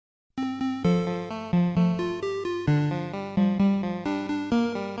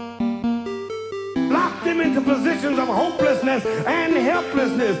into positions of hopelessness and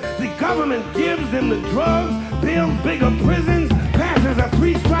helplessness. The government gives them the drugs, builds bigger prisons, passes a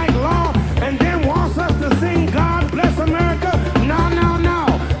 3-strike law, and then wants us to sing God Bless America. No, no, no.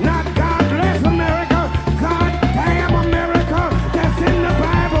 Not God Bless America. God damn America. That's in the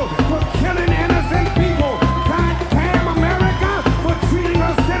Bible for killing innocent people. God damn America for treating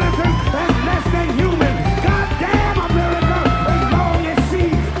us citizens as less than human. God damn America as long as she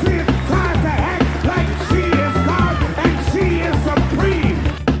tries to act like she is God and she is supreme.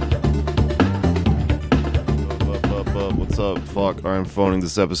 What's up? Fuck, I'm phoning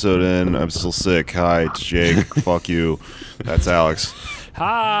this episode in. I'm still sick. Hi, it's Jake. Fuck you. That's Alex.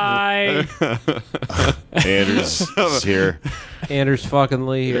 Hi. Anders is here. Anders fucking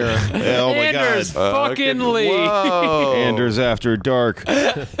Lee here. Oh my Anders god. fucking Lee. Whoa. Anders After Dark.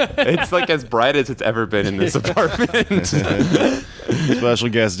 It's like as bright as it's ever been in this apartment. Special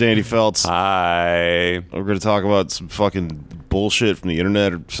guest Danny Feltz. Hi. We're going to talk about some fucking bullshit from the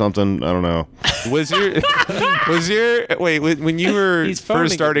internet or something. I don't know. Was your wait, when you were He's phoning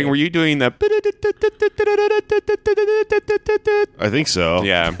first starting, it. were you doing the I think so.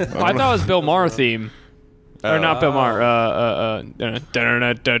 Yeah. I thought it was Bill Maher theme. Or not Bill Maher.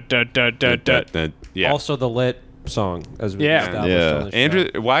 Yeah. Also the lit song, as we Yeah. established Yeah. on the show. Andrew,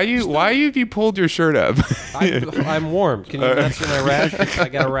 why have you pulled your shirt up? I'm warm. Can you not see my rash? I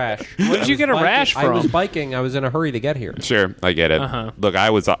got a rash. Where did you get a rash I was from? biking. I was in a hurry to get here. Sure, I get it. Uh-huh. Look,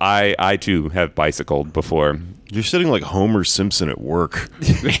 I too have bicycled before. You're sitting like Homer Simpson at work.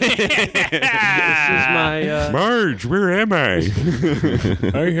 This is my... Marge, where am I?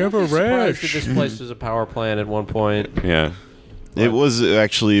 I have a surprised that this place was a power plant at one point. Yeah. It was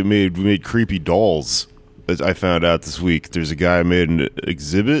actually made creepy dolls. As I found out this week. There's a guy made an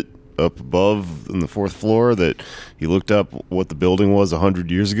exhibit up above on the 4th floor that he looked up what the building was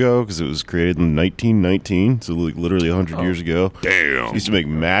 100 years ago because it was created in 1919, so like literally 100 years ago. Damn. He used to make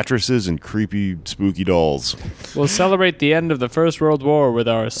mattresses and creepy, spooky dolls. We'll celebrate the end of the First World War with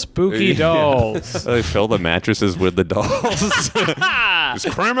our spooky dolls. They fill the mattresses with the dolls.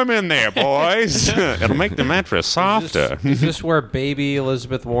 Just cram them in there, boys. It'll make the mattress softer. Is this where baby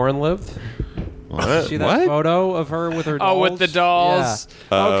Elizabeth Warren lived? What? See that What? photo of her with her dolls? Oh, with the dolls?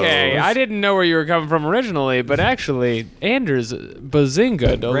 Yeah. Okay, I didn't know where you were coming from originally, but actually, Anders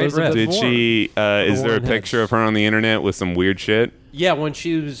Bazinga, Great Elizabeth rip. Did Warren. she? Is there a Warren picture hits. of her on the internet with some weird shit? Yeah, when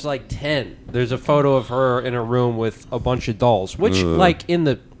she was like 10. There's a photo of her in a room with a bunch of dolls, which, like, in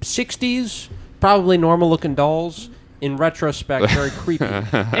the 60s, probably normal-looking dolls. In retrospect, very creepy.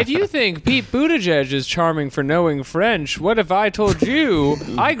 If you think Pete Buttigieg is charming for knowing French, what if I told you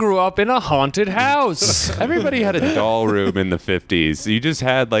I grew up in a haunted house? Everybody had a doll room in the 50s. You just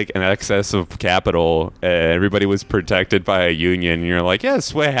had like an excess of capital. Everybody was protected by a union. And you're like,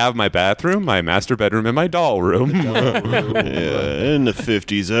 yes, I have my bathroom, my master bedroom, and my doll room. Yeah, in the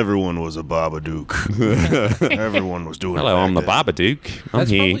 50s, everyone was a Babadook. Everyone was doing Hello, it. I'm the back then. Babadook.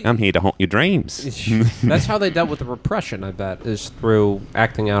 That's probably- I'm here to haunt your dreams. That's how they dealt with the repression, I bet, is through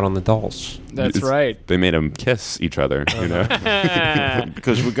acting out on the dolls. That's right. They made them kiss each other, you know?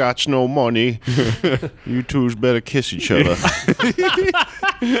 Because we got no money. You twos better kiss each other.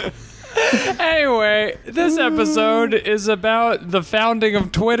 Anyway, this episode is about the founding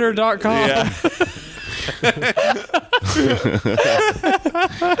of Twitter.com. Yeah. I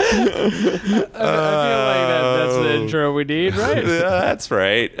feel like that's the intro we need, right? That's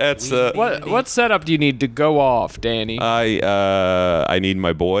right. That's What setup do you need to go off, Danny? I need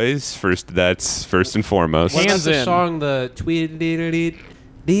my boys first. That's first and foremost. Hands What's the in. song, the tweet?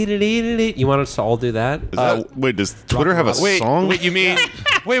 You want us to all do that? Is that, wait, does Twitter have a song? Wait, you mean?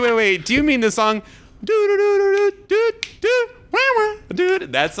 wait. Do you mean the song?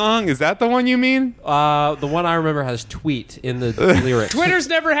 Dude, that song, is that the one you mean? The one I remember has tweet in the lyrics. Twitter's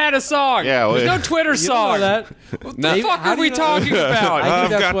never had a song. Yeah, There's wait. no Twitter You don't song. know that? What the fuck How are do we you know? talking about? I I've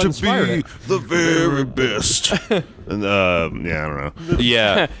think that's got what to inspired be it. the very best. And, yeah, I don't know.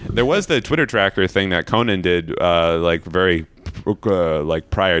 Yeah, there was the Twitter tracker thing that Conan did, like very, like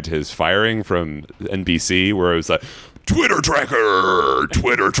prior to his firing from NBC, where it was like Twitter tracker,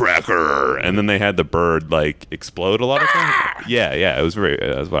 and then they had the bird like explode a lot of times. Yeah, it was very.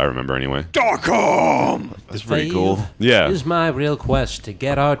 That's what I remember anyway. .com. That's pretty cool. Yeah. Is my real quest to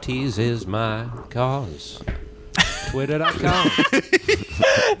get RTs is my cause. Twitter.com.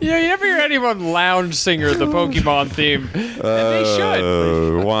 Yeah, you ever hear anyone lounge singer the Pokemon theme? And they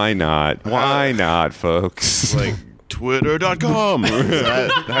should. Why not? Why not, folks? Like Twitter.com. Is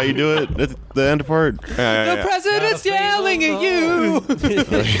that how you do it? At the end part? The president's yelling at you.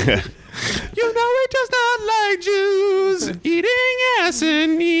 You know he does not like Jews eating ass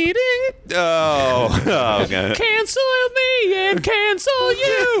and eating Oh, okay. Cancel me and cancel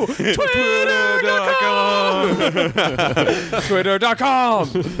you. Twitter.com. Twitter.com.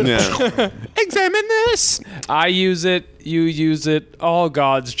 Yeah. Examine this. I use it. You use it. All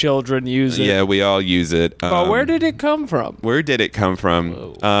God's children use it. Yeah, we all use it. But where did it come from? Where did it come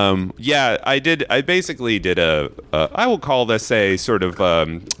from? Yeah, I did. I basically did I will call this a sort of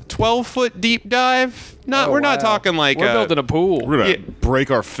 12-foot deep dive. We're not talking like We're building a pool. We're gonna Yeah. break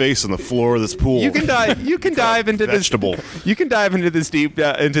our face on the floor of this pool. You can dive. You can dive into this vegetable. You can dive into this deep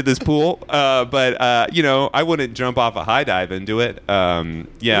into this pool, but I wouldn't jump off a high dive into it.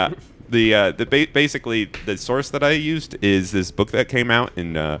 Yeah, basically the source that I used is this book that came out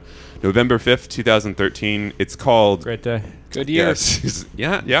in November 5th, 2013. It's called Great day. Good year. Yes.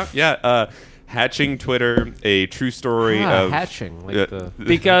 Yeah. Hatching Twitter, a true story of hatching. Like the,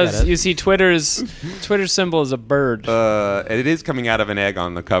 Because you see, Twitter's symbol is a bird, and it is coming out of an egg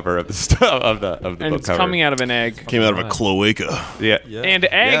on the cover of the of the and book it's cover. coming out of an egg. Came out of a cloaca. Yeah. And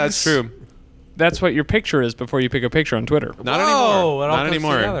eggs. Yeah, that's true. That's what your picture is before you pick a picture on Twitter. Not Whoa, anymore. it all Not comes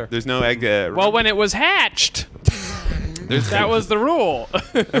anymore. together. There's no egg. Well, when it was hatched, that was the rule.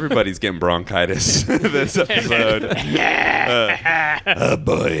 Everybody's getting bronchitis this episode. Oh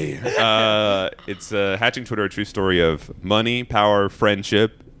boy. It's Hatching Twitter, a true story of money, power,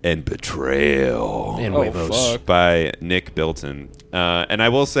 friendship, and betrayal. And Oh, Wavos. fuck. By Nick Bilton. And I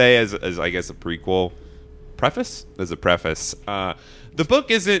will say, as I guess a preface, the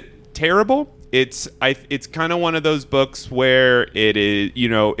book isn't terrible. It's kind of one of those books where it is,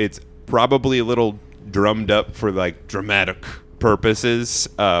 it's probably a little drummed up for like dramatic purposes,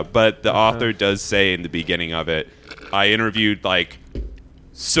 but the author does say in the beginning of it, I interviewed like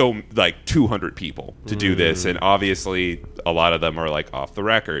 200 people to do this, and obviously a lot of them are like off the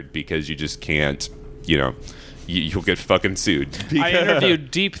record because you just can't, you'll get fucking sued. I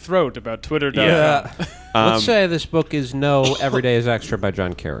interviewed Deep Throat about Twitter. Yeah. Let's say this book is No Every Day is Extra by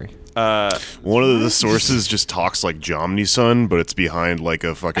John Kerry. One of the sources just talks like Jomny Son, but it's behind like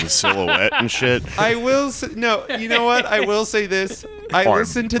a fucking silhouette and shit. I will say, no, you know what? I will say this. I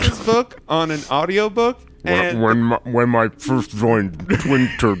listened to this book on an audiobook. And When I first joined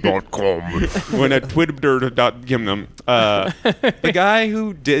Twitter.com. when at Twitter.com, the guy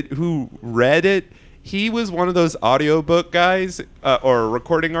who read it, he was one of those audiobook guys or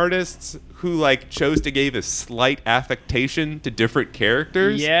recording artists who like chose to give a slight affectation to different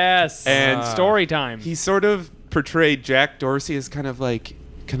characters. Yes. And story time. He sort of portrayed Jack Dorsey as kind of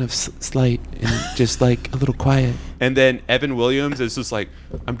slight and just like a little quiet. And then Evan Williams is just like,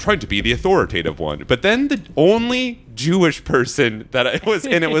 I'm trying to be the authoritative one. But then the only Jewish person that I was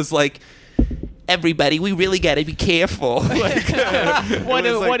in it was like, everybody, we really got to be careful. Like,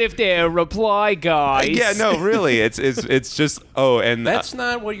 what if they're reply guys? yeah, no, really, it's just and That's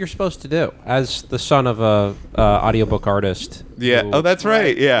not what you're supposed to do as the son of a audiobook artist. yeah. who- Oh, that's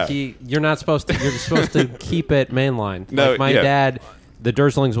right. Yeah. You're not supposed to. You're supposed to keep it mainline. No, like my yeah. dad, the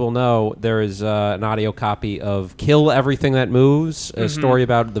Durslings will know. There is an audio copy of "Kill Everything That Moves," a story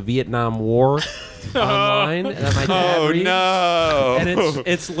about the Vietnam War online that my dad Oh reads. no. And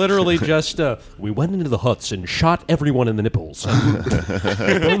it's literally just we went into the huts and shot everyone in the nipples and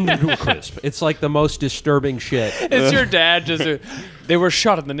burned them to a crisp. It's like the most disturbing shit. It's your dad just. They were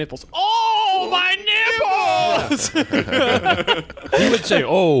shot in the nipples. Oh, my nipples! He would say,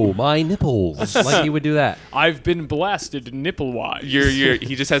 "Oh, my nipples," like he would do that. I've been blasted nipple-wise.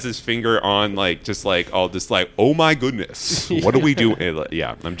 He just has his finger on all this oh my goodness, what do we do?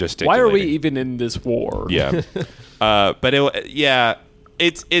 Yeah, I'm just. Why are we even in this war? Yeah, but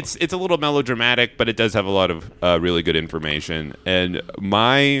it's a little melodramatic, but it does have a lot of really good information. And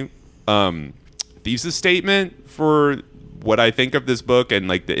my thesis statement for what I think of this book and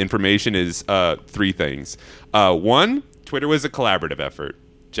like the information is three things. One, Twitter was a collaborative effort.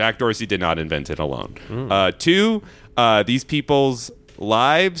 Jack Dorsey did not invent it alone. Two, these people's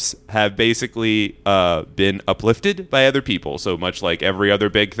lives have basically been uplifted by other people. So much like every other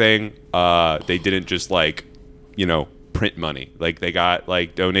big thing, they didn't just print money. Like they got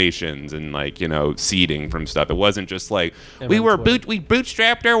like donations and seeding from stuff. It wasn't just like we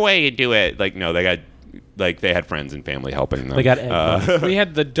bootstrapped our way into it. Like no, they got they had friends and family helping them. They got We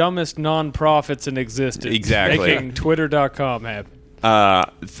had the dumbest non-profits in existence. Exactly. Making Twitter.com happen.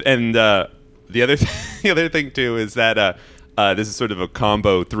 And the other thing too is that this is sort of a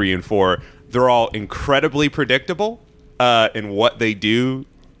combo 3 and 4. They're all incredibly predictable in what they do,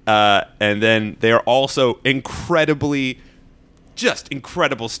 and then they are also incredible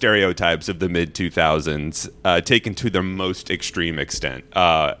stereotypes of the mid-2000s taken to their most extreme extent,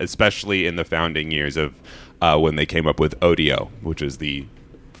 especially in the founding years of when they came up with Odeo, which is the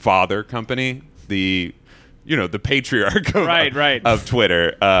father company, the patriarch of, Right. of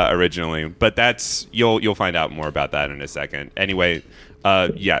Twitter originally. But that's you'll find out more about that in a second. Anyway,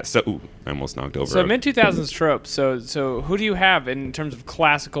 yeah. So I almost knocked over. So mid 2000s tropes. So who do you have in terms of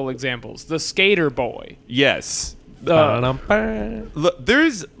classical examples? The skater boy. Yes. The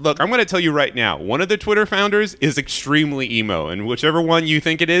Look, I'm going to tell you right now. One of the Twitter founders is extremely emo, and whichever one you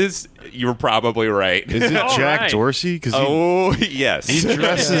think it is, you're probably right. Is it All Jack right. Dorsey? Because Oh yes. he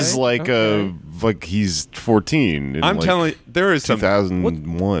dresses like he's 14. In I'm telling there is some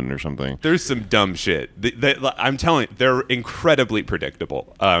 2001 or something. there's some dumb shit. I'm telling you, they're incredibly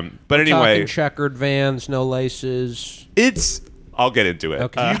predictable. But anyway, Talking checkered Vans, no laces. I'll get into it.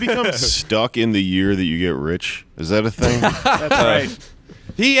 Okay. Do you become stuck in the year that you get rich? Is that a thing? That's right.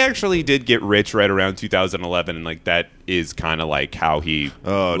 He actually did get rich right around 2011, and like that is kind of like how he.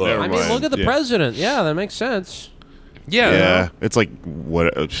 Oh, looked. never I mean, mind. look at the Yeah. president. Yeah, that makes sense. Yeah, it's like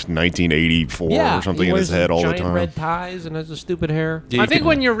 1984 Yeah, or something he in his wears head all the giant time. red ties and has a stupid hair. Yeah, I you think could-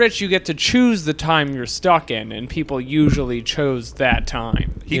 when you're rich, you get to choose the time you're stuck in, and people usually chose that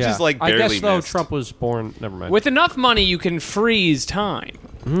time. he Yeah. just like barely I guess though missed. Trump was born. Never mind. With enough money, you can freeze time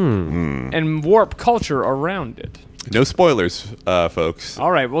and warp culture around it. No spoilers, folks.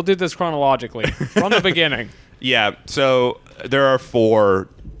 All right, we'll do this chronologically from the beginning. Yeah, so there are 4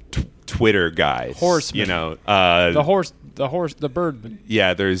 Twitter guys. Horsemen. You know, The birdman.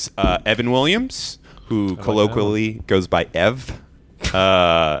 yeah, there's Evan Williams, who colloquially goes by Ev.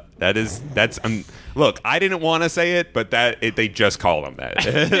 Look, I didn't want to say it, but they just call him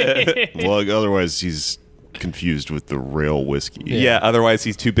that. Well, otherwise he's confused with the rail whiskey. Yeah. Otherwise,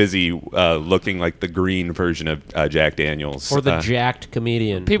 he's too busy looking like the green version of Jack Daniels. or the jacked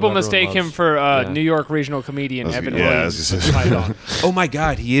comedian. People who mistake everyone him loves. for Yeah. New York regional comedian Evan I Williams. was gonna say- Python. Oh my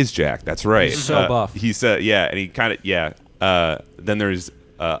God, he is Jack. That's right. He's so buff. He's yeah, and he kind of then there's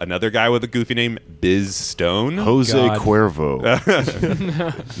another guy with a goofy name, Biz Stone. Jose God. Cuervo.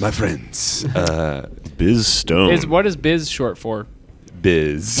 My friends, Biz Stone. What is Biz short for?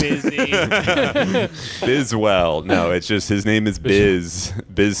 Biz. Busy. Bizwell. No, it's just his name is Biz.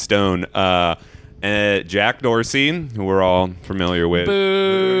 Biz Stone. Jack Dorsey, who we're all familiar with.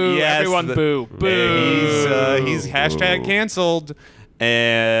 Boo. Yes, Everyone boo. Boo. He's hashtag canceled.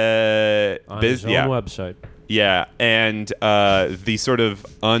 On his own website. Yeah, and the sort of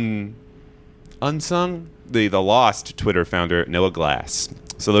unsung, the lost Twitter founder, Noah Glass.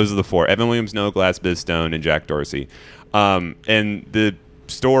 So those are the 4: Evan Williams, Noah Glass, Biz Stone, and Jack Dorsey. And the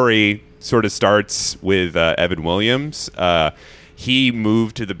story sort of starts with Evan Williams. He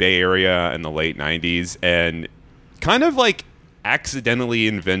moved to the Bay Area in the late 90s and kind of like accidentally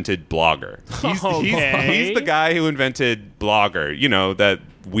invented Blogger. He's the guy who invented Blogger, you know, that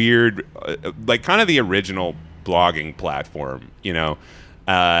weird, like kind of the original blogging platform, you know.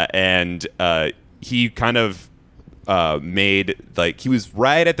 And he kind of made, like, he was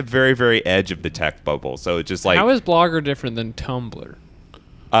right at the very, very edge of the tech bubble. So it's just like, How is Blogger different than Tumblr?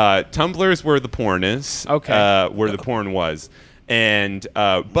 Tumblr's where the porn is. Okay. Where the porn was. And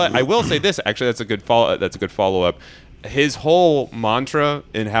but I will say this, actually, that's a good follow up. His whole mantra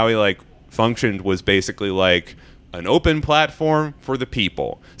and how he like functioned was basically like an open platform for the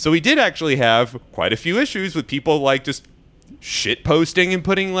people. So he did actually have quite a few issues with people like just shit posting and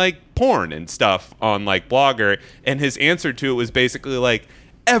putting like porn and stuff on like Blogger, and his answer to it was basically like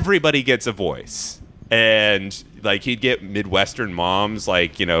everybody gets a voice. And like he'd get Midwestern moms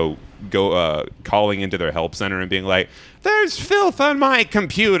like, you know, go calling into their help center and being like, there's filth on my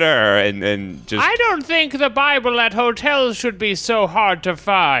computer, and just I don't think the Bible at hotels should be so hard to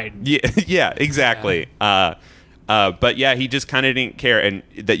find. yeah, exactly. But yeah, he just kind of didn't care, and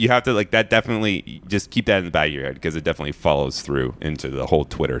that you have to like that. Definitely, just keep that in the back of your head because it definitely follows through into the whole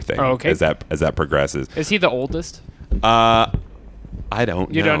Twitter thing Okay. as that progresses. Is he the oldest? I don't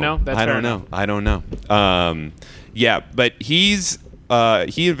know. You don't know? That's I fair don't know. enough. I don't know. Yeah, but he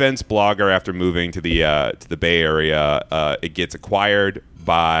invents Blogger after moving to the Bay Area. It gets acquired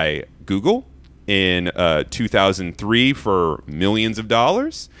by Google in 2003 for millions of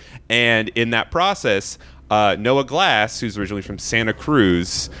dollars, and in that process, Noah Glass, who's originally from Santa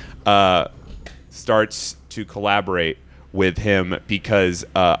Cruz, starts to collaborate with him because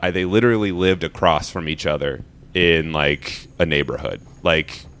they literally lived across from each other in like a neighborhood.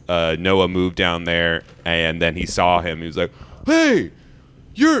 Like Noah moved down there, and then he saw him. He was like, "Hey,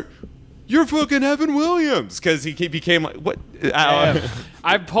 you're fucking Evan Williams," because he became like, "What?"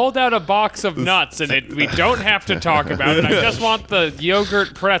 I pulled out a box of nuts, and we don't have to talk about it. I just want the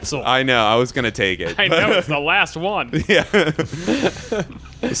yogurt pretzel. I know. I was gonna take it. I know it's the last one.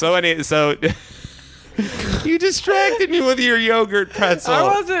 So You distracted me with your yogurt pretzel. I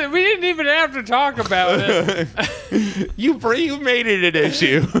wasn't. We didn't even have to talk about it. You made it an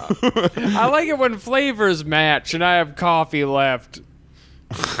issue. I like it when flavors match and I have coffee left.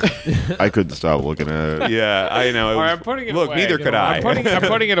 I couldn't stop looking at it. Yeah, I know. All right, I'm putting it Look, away. neither could I. I'm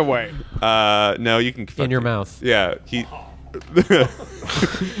putting it away. No, you can In your mouth. Yeah,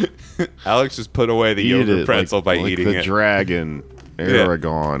 Alex just put away the Eat yogurt it pretzel like, by like eating the it. dragon,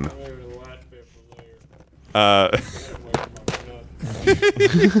 Aragon.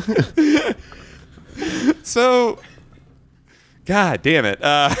 So, God damn it.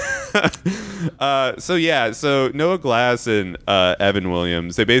 So Noah Glass and Evan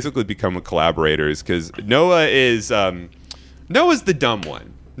Williams, they basically become collaborators because Noah is Noah's the dumb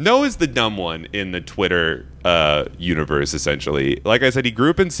one. Noah's the dumb one in the Twitter universe, essentially. Like I said, he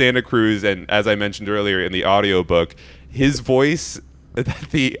grew up in Santa Cruz, and as I mentioned earlier in the audiobook, his voice that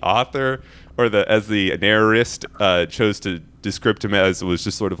the author or as the narrist chose to describe him as was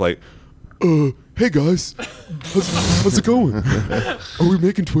just sort of like, hey guys, how's it going? Are we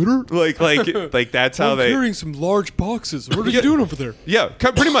making Twitter? Like that's how they. carrying some large boxes. What are you doing over there? Yeah,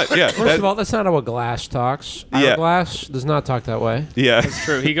 pretty much. Yeah, First of all, that's not how a Glass talks. Yeah. Our Glass does not talk that way. yeah.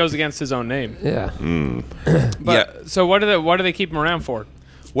 True. He goes against his own name. Yeah. But so what do they keep him around for?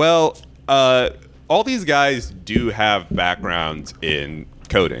 Well, all these guys do have backgrounds in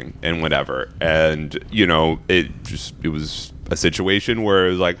coding and whatever, and it was a situation where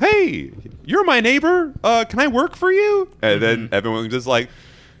it was like, hey, you're my neighbor, can I work for you? And then everyone was just like,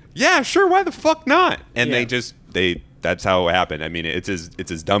 yeah, sure, why the fuck not? And that's how it happened. I mean, it's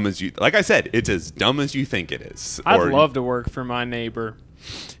as dumb as you, like I said, it's as dumb as you think it is. I'd love to work for my neighbor.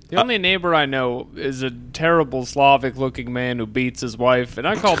 The only neighbor I know is a terrible Slavic-looking man who beats his wife, and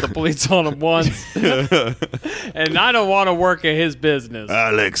I called the police on him once. And I don't want to work at his business.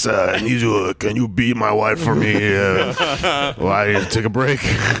 Alex, I need you. Can you beat my wife for me? Well, I need to take a break.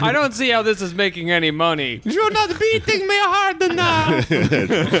 I don't see how this is making any money. You're not beating me hard enough.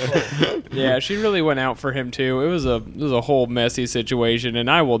 Yeah, she really went out for him too. It was a whole messy situation, and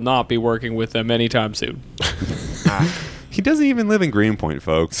I will not be working with them anytime soon. He doesn't even live in Greenpoint,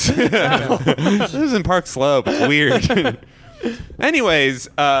 folks. He lives in Park Slope. It's weird. Anyways,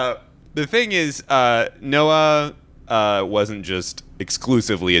 the thing is, Noah wasn't just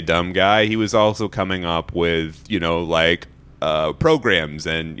exclusively a dumb guy. He was also coming up with, programs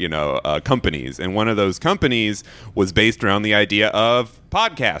and, companies. And one of those companies was based around the idea of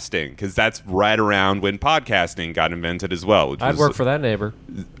podcasting, because that's right around when podcasting got invented as well. I'd work for that neighbor.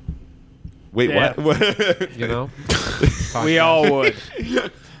 Wait, Yeah. what? We all would.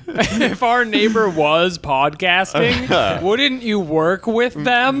 If our neighbor was podcasting, wouldn't you work with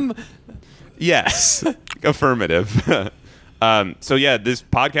them? Yes. Affirmative. So yeah, this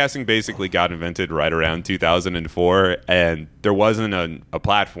podcasting basically got invented right around 2004, and there wasn't a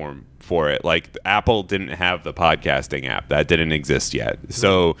platform for it. Like, Apple didn't have the podcasting app. That didn't exist yet.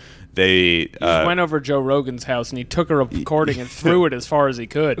 So they Went over Joe Rogan's house and he took a recording and threw it as far as he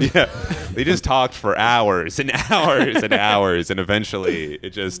could. yeah, they just talked for hours and hours and hours, and eventually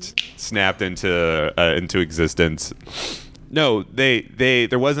it just snapped into existence. No,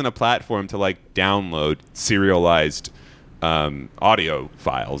 there wasn't a platform to download serialized audio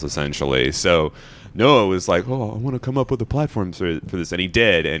files, essentially. So Noah was like, "Oh, I want to come up with a platform for this," and he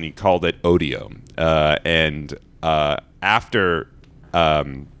did, and he called it Odeo. After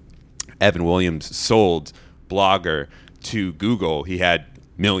Evan Williams sold Blogger to Google, he had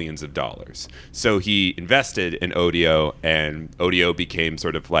millions of dollars. So he invested in Odeo, and Odeo became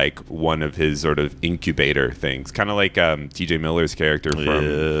sort of like one of his sort of incubator things, kind of like TJ Miller's character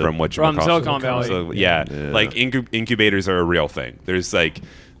from Silicon Valley. So, like incubators are a real thing. There's a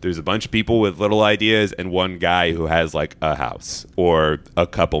bunch of people with little ideas and one guy who has like a house or a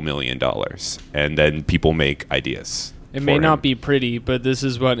couple $1 million, and then people make ideas. It may not be pretty, but this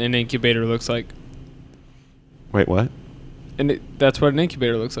is what an incubator looks like. Wait, what? And that's what an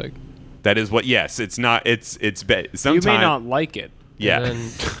incubator looks like. That is what. Yes, it's not. It's sometimes You may not like it. Yeah.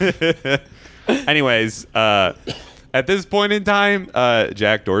 And Anyways, at this point in time,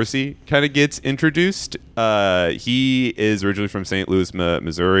 Jack Dorsey kind of gets introduced. He is originally from St. Louis,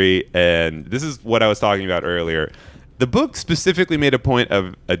 Missouri, and this is what I was talking about earlier. The book specifically made a point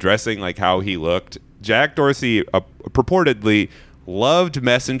of addressing like how he looked. Jack Dorsey purportedly loved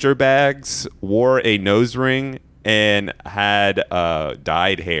messenger bags, wore a nose ring, and had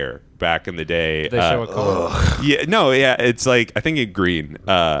dyed hair back in the day. they show a color. It's like, I think in green.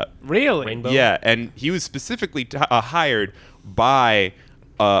 Really? Rainbow? Yeah, and he was specifically hired by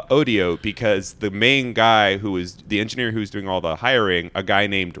Odeo because the main guy who was the engineer who was doing all the hiring, a guy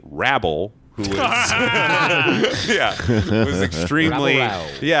named Rabble, who was was extremely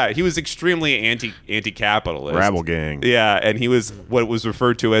he was extremely anti-capitalist. Rabble gang. Yeah, and he was what was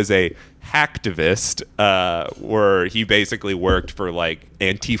referred to as a hacktivist, where he basically worked for like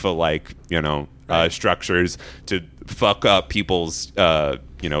Antifa-like, structures to fuck up people's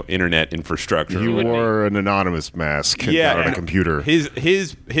internet infrastructure. He wore an anonymous mask on a computer. His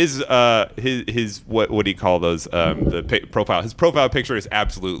what do you call those? Profile. His profile picture is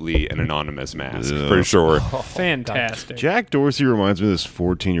absolutely an anonymous mask for sure. Fantastic. Jack Dorsey reminds me of this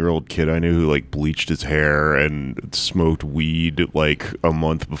 14-year-old kid I knew who like bleached his hair and smoked weed like a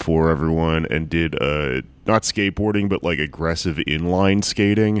month before everyone and did not skateboarding but like aggressive inline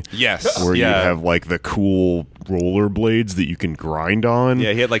skating. Yes. Where you have like the cool rollerblades that you can grind on.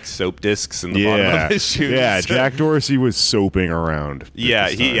 Yeah, he had like soap discs in the bottom of his shoes. Yeah, Jack Dorsey was soaping around.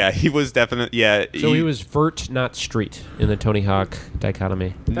 He was definitely So he was vert, not street, in the Tony Hawk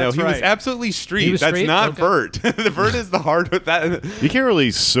dichotomy. No, he was absolutely street. That's street? not Okay. vert. The vert is the hard with that. You can't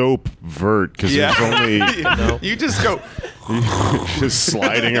really soap vert because there's only You just go just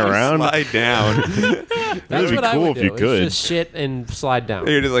sliding around. slide down. That's be what I cool would if you do, is could. just sit and slide down.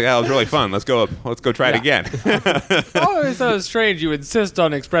 You're just like, oh, it was really fun. Let's go try it again. I always thought it was strange you insist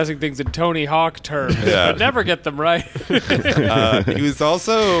on expressing things in Tony Hawk terms, Yeah. but never get them right. He was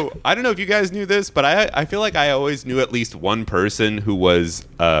also, I don't know if you guys knew this, but I feel like I always knew at least one person who was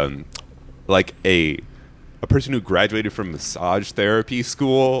like a person who graduated from massage therapy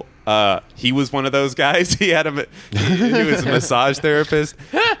school. He was one of those guys. He was a massage therapist,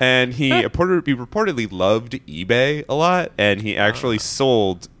 and he reportedly loved eBay a lot, and he actually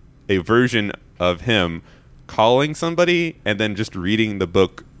sold a version of him calling somebody and then just reading the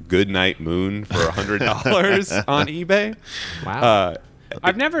book Goodnight Moon for $100 on eBay. Wow.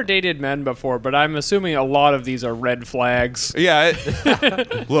 I've never dated men before, but I'm assuming a lot of these are red flags. Yeah,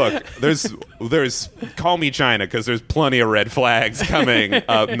 look, there's call me China because there's plenty of red flags coming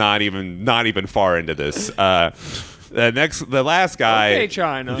up. Not even far into this. The last guy. Okay,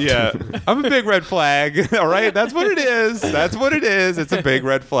 China. Yeah, I'm a big red flag. All right, that's what it is. That's what it is. It's a big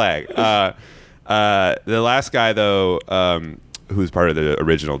red flag. The last guy though, who's part of the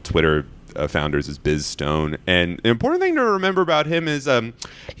original Twitter founders, is Biz Stone, and the important thing to remember about him is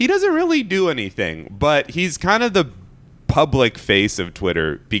he doesn't really do anything, but he's kind of the public face of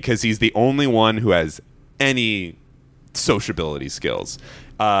Twitter because he's the only one who has any sociability skills.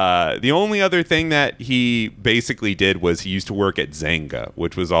 The only other thing that he basically did was he used to work at Zanga,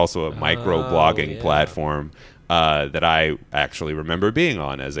 which was also a micro-blogging platform that I actually remember being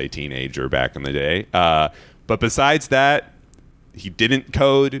on as a teenager back in the day. But besides that, he didn't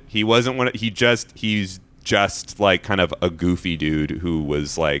code. He wasn't one. He's just like kind of a goofy dude who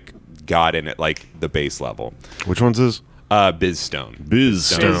was like got in at like the base level. Which one's this? Biz Stone. Biz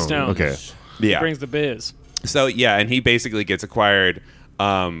Stone. Biz Stone. Okay. Yeah. Brings the biz. So yeah, and he basically gets acquired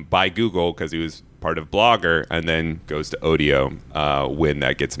by Google because he was part of Blogger, and then goes to Odeo when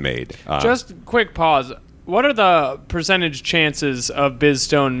that gets made. Just quick pause. What are the percentage chances of Biz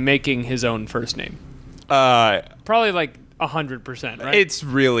Stone making his own first name? Probably like 100%, right? It's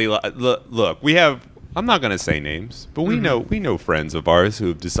really look. We have. I'm not going to say names, but we know friends of ours who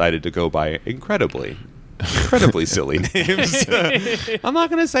have decided to go by incredibly silly names. I'm not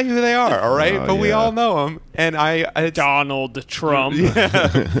going to say who they are. All right, but we all know them, and Donald Trump.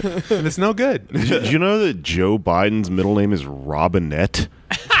 and it's no good. Did you know that Joe Biden's middle name is Robinette?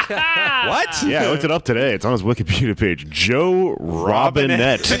 What? Yeah, I looked it up today. It's on his Wikipedia page. Joe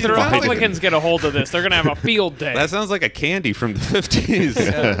Robinette. If the Republicans get a hold of this, they're going to have a field day. That sounds like a candy from the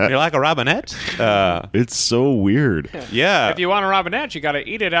 50s. You're like a Robinette? It's so weird. Yeah. If you want a Robinette, you got to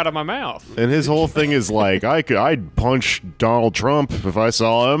eat it out of my mouth. And his whole thing is like, I'd punch Donald Trump if I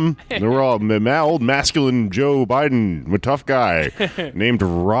saw him. They were all old masculine Joe Biden, a tough guy named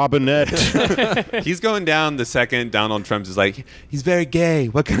Robinette. He's going down the second Donald Trump is like, he's very gay.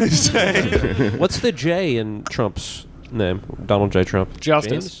 What can I say? What's the J in Trump's name? Donald J. Trump.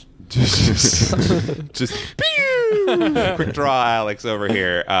 Justice. Just pew! Quick draw, Alex, over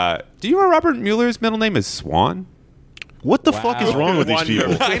here. Do you know Robert Mueller's middle name is Swan? What the fuck is wrong with these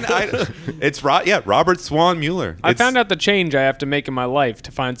people? It's Robert Swan Mueller. I found out the change I have to make in my life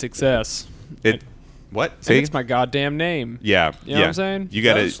to find success. What? I think it's my goddamn name. Yeah. You know what I'm saying? You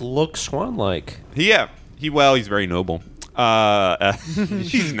got Does to look Swan-like. Yeah. He's very noble.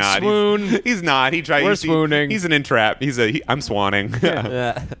 He's not. Swoon. He's not. He tried. We're swooning. He's an entrap. I'm swanning.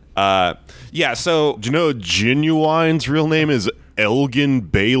 Yeah. Yeah. So Do you know Genuine's real name is Elgin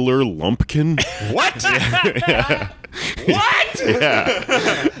Baylor Lumpkin? what? What?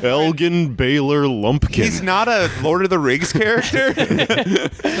 Yeah. Elgin Baylor Lumpkin. He's not a Lord of the Rings character.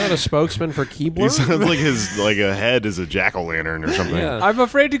 He's not a spokesman for He Keebler. sounds like his a head is a jack-o'-lantern or something. Yeah. I'm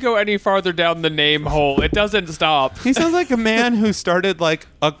afraid to go any farther down the name hole. It doesn't stop. He sounds like a man who started like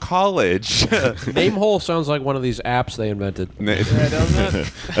a college. Name hole sounds like one of these apps they invented. Yeah, doesn't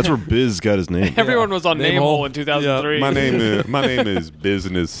it? That's where Biz got his name. Everyone was on Name name hole. hole in 2003. my name is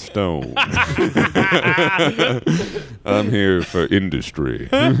Business Stone. I'm here for industry.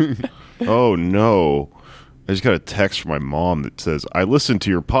 Oh no. I just got a text from my mom that says, I listened to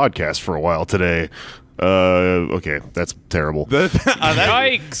your podcast for a while today. Okay, that's terrible.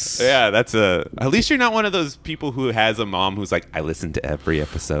 Yikes! Yeah, that's at least you're not one of those people who has a mom who's like, I listen to every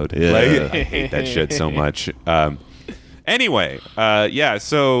episode. Yeah. Like, I hate that shit so much. Anyway, yeah,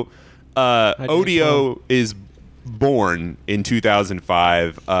 so Odeo is born in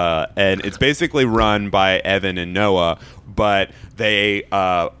 2005, and it's basically run by Evan and Noah, but they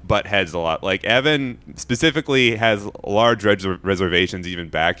butt heads a lot. Like, Evan specifically has large reservations even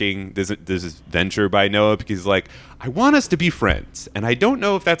backing this venture by Noah, because he's like, I want us to be friends, and I don't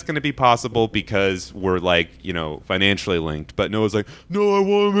know if that's going to be possible because we're like, financially linked. But Noah's like, no, I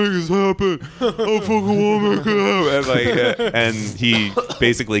want to make this happen. I fucking want to make it happen. And he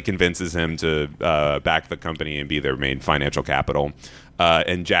basically convinces him to back the company and be their main financial capital.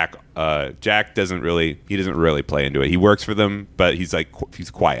 And Jack doesn't really play into it. He works for them, but he's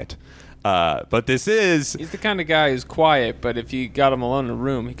quiet. But this is He's the kind of guy who's quiet, but if you got him alone in a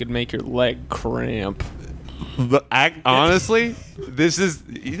room, he could make your leg cramp. honestly, this is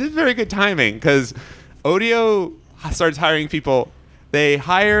very good timing, because Odeo starts hiring people. They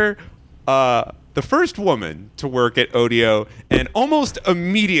hire the first woman to work at Odeo, and almost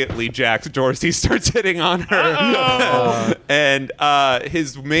immediately Jack Dorsey starts hitting on her. And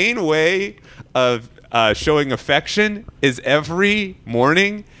his main way of showing affection is every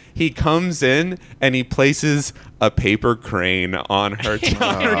morning he comes in and he places a paper crane on her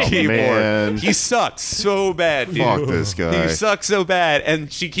keyboard. Man. He sucks so bad, dude. Fuck this guy. He sucks so bad,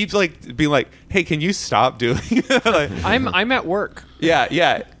 and she keeps being like, "Hey, can you stop doing?" Like, I'm at work.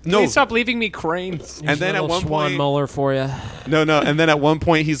 yeah. No, Please stop leaving me cranes. and then at one Swan point, Muller for you. no, and then at one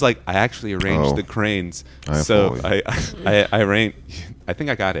point he's like, "I actually arranged Oh. the cranes, I so follow I arranged. I think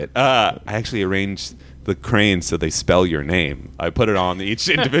I got it. I actually arranged the cranes so they spell your name. I put it on each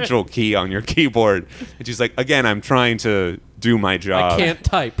individual key on your keyboard." And she's like, "Again, I'm trying to do my job. I can't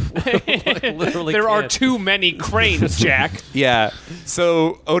type. Like, literally There are can't. too many cranes, Jack. Yeah.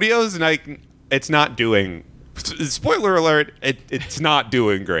 So Odeo's like, it's not doing. Spoiler alert! It's not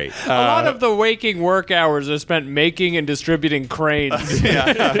doing great. A lot of the waking work hours are spent making and distributing cranes.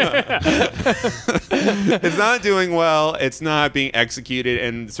 It's not doing well. It's not being executed,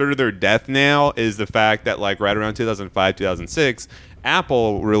 and sort of their death knell is the fact that like right around 2005, 2006,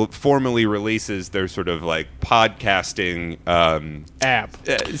 Apple formally releases their sort of like podcasting App.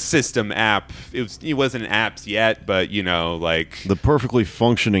 system app. It wasn't apps yet, but like The perfectly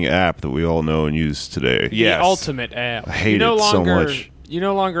functioning app that we all know and use today. Yes. The ultimate app. I hate it so much. You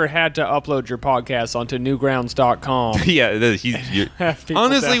no longer had to upload your podcast onto newgrounds.com. Yeah, Have people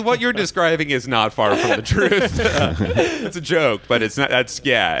honestly, down. what you're describing is not far from the truth. It's a joke, but it's not.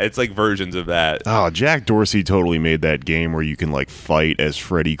 It's like versions of that. Oh, Jack Dorsey totally made that game where you can like fight as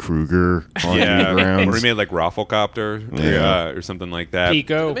Freddy Krueger on Or Newgrounds. he made like Rafflecopter or something like that.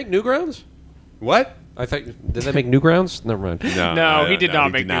 Pico. Did they make Newgrounds? What? I thought. Did they make Newgrounds? Never mind. No, he did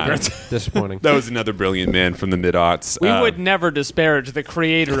not make not. Newgrounds. Disappointing. That was another brilliant man from the mid-aughts. We would never disparage the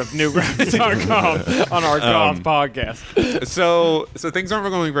creator of newgrounds.com on our goth podcast. So things aren't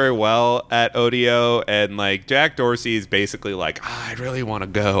going very well at Odeo, and like Jack Dorsey is basically like, I really want to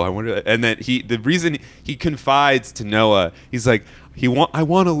go. I want to, and then the reason he confides to Noah, he's like, I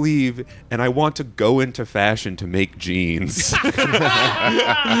want to leave, and I want to go into fashion to make jeans.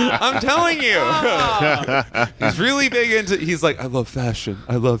 I'm telling you, he's really big into. He's like, I love fashion.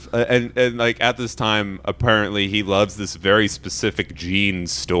 I love, and like at this time, apparently he loves this very specific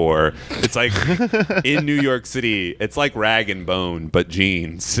jeans store. It's like in New York City. It's like Rag and Bone, but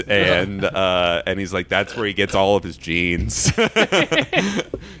jeans, and he's like, that's where he gets all of his jeans. he's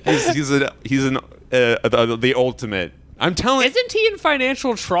the ultimate. I'm telling. Isn't he in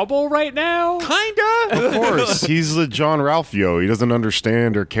financial trouble right now? Kinda. Of course, he's the John Ralphio. He doesn't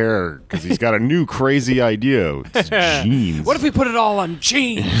understand or care because he's got a new crazy idea. It's jeans. What if we put it all on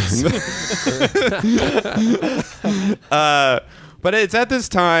jeans? But it's at this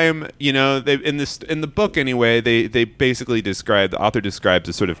time, in the book anyway, they basically the author describes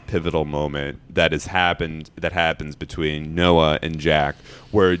a sort of pivotal moment that happens between Noah and Jack,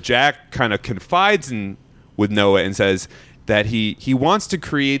 where Jack kind of confides in with Noah and says that he wants to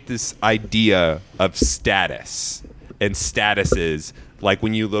create this idea of status and statuses, like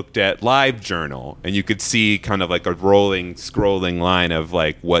when you looked at LiveJournal and you could see kind of like a rolling, scrolling line of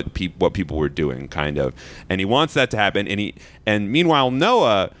like what people were doing, kind of. And he wants that to happen. And meanwhile,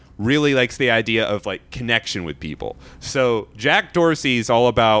 Noah really likes the idea of like connection with people. So Jack Dorsey is all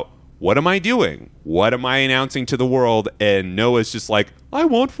about, what am I doing? What am I announcing to the world? And Noah's just like, I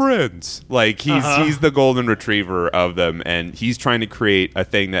want friends. Like he's the golden retriever of them, and he's trying to create a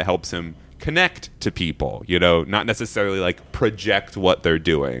thing that helps him connect to people, not necessarily like project what they're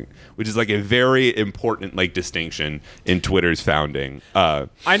doing, which is like a very important like distinction in Twitter's founding.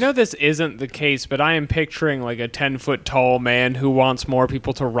 I know this isn't the case, but I am picturing like a 10-foot tall man who wants more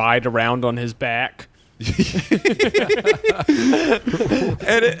people to ride around on his back.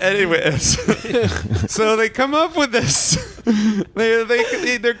 Anyways, so they come up with this.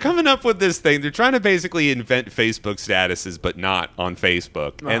 They're coming up with this thing. They're trying to basically invent Facebook statuses, but not on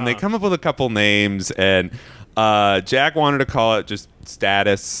Facebook. And they come up with a couple names. And Jack wanted to call it just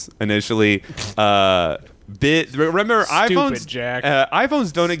status initially. Remember, Stupid, Jack.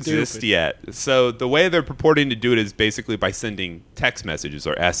 iPhones don't exist yet. So the way they're purporting to do it is basically by sending text messages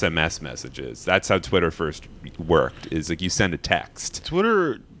or SMS messages. That's how Twitter first worked, is like you send a text.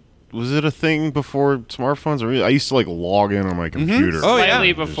 Twitter, was it a thing before smartphones? I used to like log in on my computer. Oh, yeah.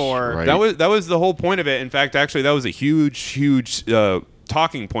 Slightly before. Right. That was the whole point of it. In fact, actually, that was a huge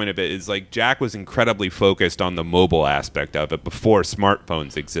talking point of it, is like Jack was incredibly focused on the mobile aspect of it before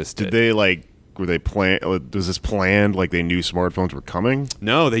smartphones existed. Did they like... Were they was this planned? Like they knew smartphones were coming?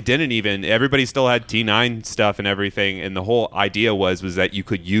 No, they didn't even. Everybody still had T9 stuff and everything, and the whole idea was that you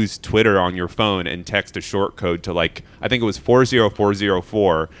could use Twitter on your phone and text a short code to like, I think it was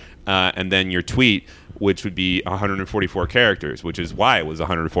 40404, and then your tweet, which would be 144 characters, which is why it was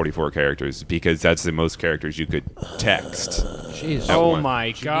 144 characters, because that's the most characters you could text. Jeez. Oh one. my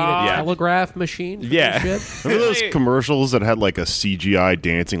You need a god. telegraph machine? For Yeah. this shit? Remember those commercials that had like a CGI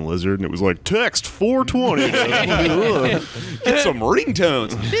dancing lizard and it was like, text 420. Get some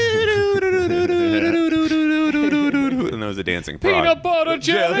ringtones. And that was a dancing frog. Peanut butter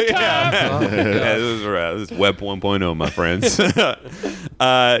jelly time. Yeah, this is Web 1.0, my friends.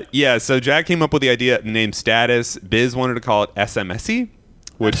 So Jack came up with the idea named Status. Biz wanted to call it SMSy,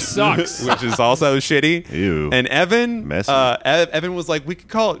 which sucks. which is also shitty. Ew. And Evan, Messy. Evan was like, we could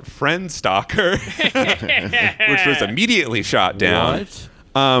call it Friend Stalker, which was immediately shot down.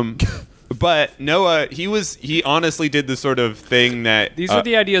 What? But Noah, he honestly did the sort of thing that These are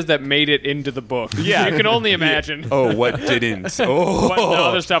the ideas that made it into the book. Yeah. You can only imagine. what didn't? Oh, What the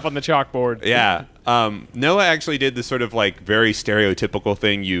other stuff on the chalkboard. yeah. Noah actually did the sort of like very stereotypical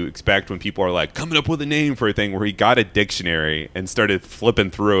thing you expect when people are like coming up with a name for a thing, where he got a dictionary and started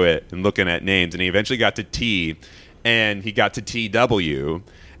flipping through it and looking at names, and he eventually got to T, and he got to TW,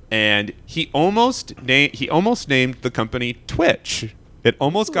 and he almost named the company Twitch. It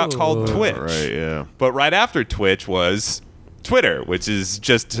almost got called Twitch. Right, yeah. But right after Twitch was Twitter, which is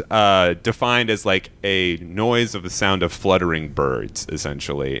just defined as like a noise of the sound of fluttering birds,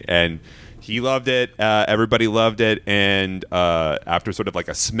 essentially. And he loved it. Everybody loved it. And after sort of like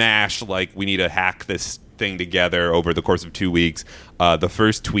a smash, like we need to hack this thing together over the course of 2 weeks, the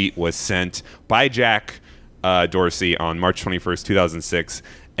first tweet was sent by Jack Dorsey on March 21st, 2006.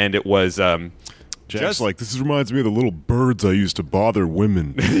 And it was... Jack's like, this reminds me of the little birds I used to bother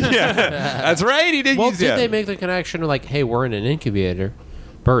women. yeah, that's right. He did Well, use did that. they make the connection of like, hey, we're in an incubator?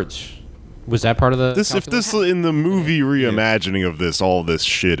 Birds. Was that part of the If this in the movie reimagining of this, all this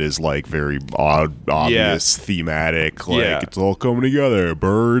shit is like very obvious, thematic. Like it's all coming together.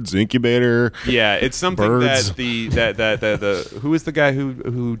 Birds, incubator. Yeah, it's something Birds. that the who is the guy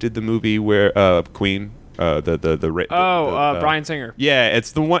who did the movie where Queen Bryan Singer. Yeah,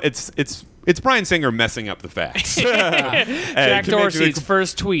 it's the one. It's Bryan Singer messing up the facts. Jack Dorsey's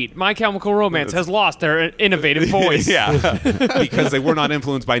first tweet: My Chemical Romance has lost their innovative voice. Yeah, because they were not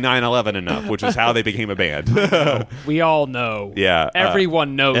influenced by 9/11 enough, which is how they became a band. We all know. Yeah,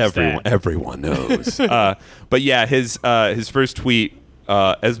 Everyone knows that. Everyone knows. But yeah, his first tweet,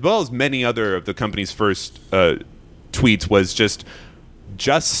 as well as many other of the company's first tweets, was just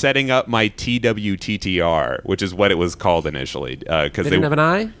setting up my TWTTR, which is what it was called initially. They didn't have an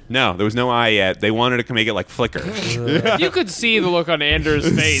eye? No, there was no eye yet. They wanted to make it like Flickr. You could see the look on Anders'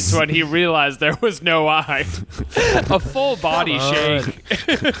 face when he realized there was no eye. A full body shake.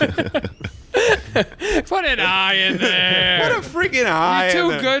 Put an I in there. What a freaking eye!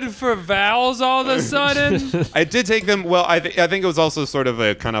 Too good for vowels all of a sudden. I did take them. Well, I think it was also sort of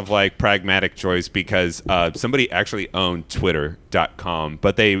a kind of like pragmatic choice because somebody actually owned Twitter.com,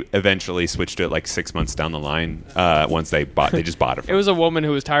 but they eventually switched to it like 6 months down the line. Once they just bought it. It was a woman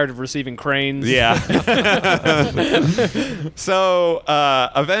who was tired of receiving cranes. Yeah. So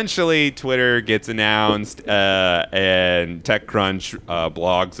eventually, Twitter gets announced, and TechCrunch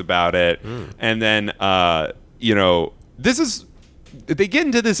blogs about it, and then this is. They get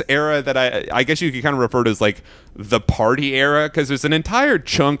into this era that I guess you could kind of refer to as like the party era, because there's an entire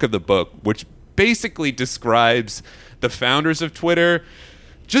chunk of the book which basically describes the founders of Twitter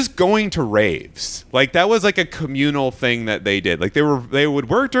just going to raves. Like that was like a communal thing that they did. Like they would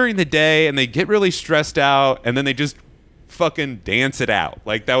work during the day and they get really stressed out and then they just fucking dance it out.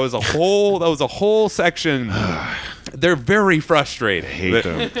 Like that was a whole section. They're very frustrated. Hate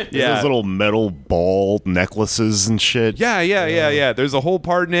them. Yeah. Those little metal ball necklaces and shit. Yeah. There's a whole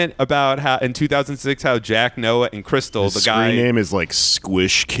part in it about how in 2006 how Jack, Noah, and Crystal, His the guy screen name is like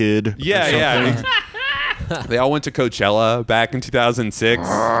Squish Kid. Yeah. They all went to Coachella back in 2006.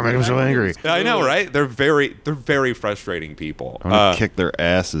 Oh, make them so angry. I know, right? They're very frustrating people. I'm gonna kick their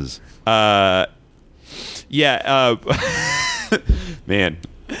asses. Man.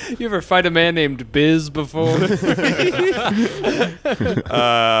 You ever fight a man named Biz before?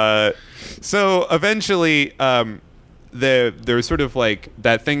 So eventually, there's sort of like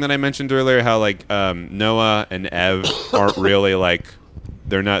that thing that I mentioned earlier, how like Noah and Ev aren't really like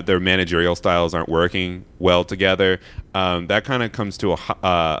their managerial styles aren't working well together. That kind of comes to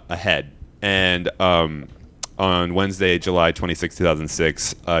a head, and on Wednesday, July 26,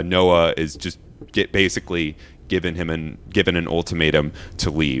 2006, Noah is just basically given an ultimatum to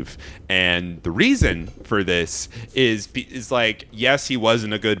leave. And the reason for this is like, yes, he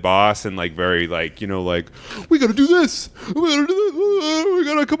wasn't a good boss and like very like, like, we gotta do this, we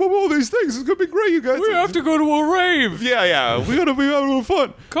gotta come up with all these things, it's gonna be great, you guys. We have to go to a rave. Yeah, we gotta be having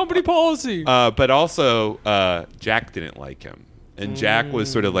fun. Company policy. But also, Jack didn't like him. And Jack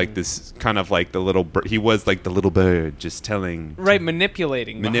was sort of like this kind of like the little bird. He was like the little bird just telling. Right,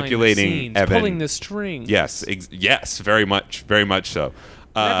 manipulating behind the scenes, Evan. pulling the strings. Yes, yes, very much so.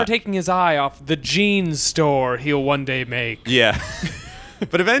 Never taking his eye off the jeans store he'll one day make. Yeah.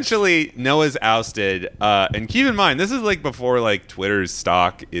 But eventually, Noah's ousted. And keep in mind, this is like before like Twitter's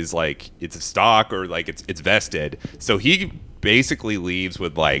stock is like, it's a stock or like it's vested. So he basically leaves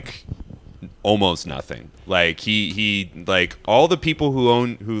with like almost nothing. Like he like all the people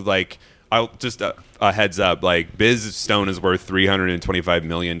who like, I'll just a heads up, like Biz Stone is worth $325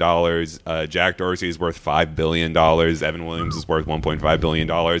 million. Jack Dorsey is worth $5 billion. Evan Williams is worth $1.5 billion.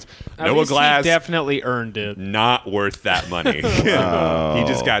 Noah Glass he definitely earned it. not worth that money. He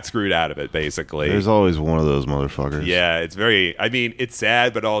just got screwed out of it, basically. There's always one of those motherfuckers. Yeah, it's very, I mean, it's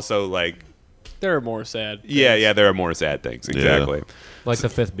sad, but also like, There are more sad things. yeah, there are more sad things. Exactly. Like the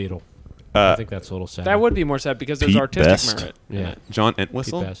fifth Beatle. I think that's a little sad. That would be more sad because there's Pete artistic Best. merit. Yeah. John Pete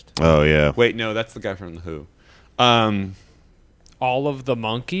Entwistle? Best. Oh yeah. Wait, no, that's the guy from The Who. All of the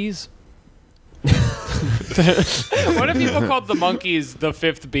monkeys? What if people called the monkeys the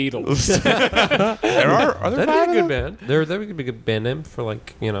fifth Beatles? Are there That'd be a good band. There would be a good band name for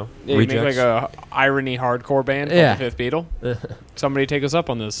like, Yeah, you make rejects. like a irony hardcore band called Yeah. the Fifth Beatle. Somebody take us up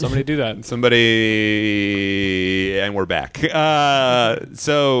on this. Somebody do that. Somebody, and we're back.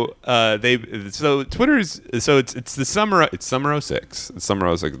 So Twitter's, so it's the summer. It's summer 06. It's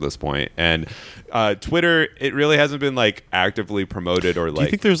summer 06 at this point, and Twitter, it really hasn't been like actively promoted or Do you like.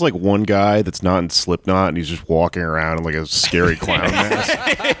 think there's like one guy that's not in Slipknot and he's just walking around in like a scary clown mask?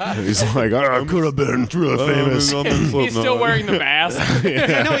 And he's like, I could have been really famous. He's still wearing the mask.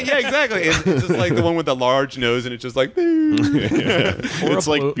 No, yeah, exactly. It's just like the one with the large nose, and it's just like. It's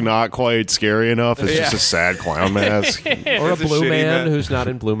like not quite scary enough. It's just a sad clown mask. Or a It's a Blue shitty Man man. who's not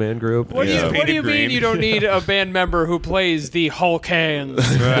in Blue Man Group. What do you Painted mean green. you don't need a band member who plays the Hulk hands?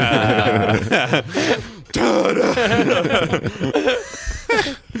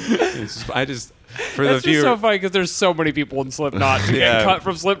 I just for That's the few. just so funny because there's so many people in Slipknot to Yeah. get cut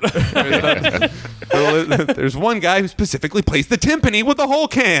from Slipknot. There's one guy who specifically plays the timpani with the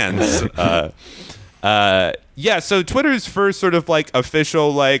Hulk hands. Yeah, so Twitter's first sort of like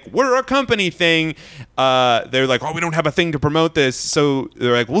official, like, we're a company thing. They're like, oh, we don't have a thing to promote this. So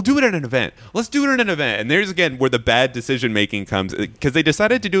they're like, we'll do it at an event. Let's do it at an event. And there's, again, where the bad decision making comes. Because they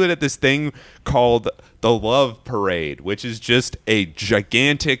decided to do it at this thing called the Love Parade, which is just a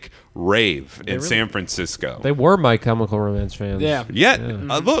gigantic rave in San Francisco. They were My Chemical Romance fans. Yeah. Yeah,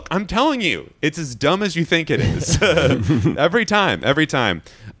 look, I'm telling you, it's as dumb as you think it is. Every time.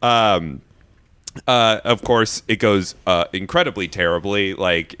 Of course, it goes incredibly terribly.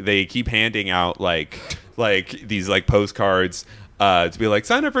 Like they keep handing out like these like postcards to be like,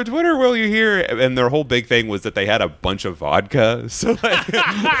 sign up for Twitter while you're here. And their whole big thing was that they had a bunch of vodka. So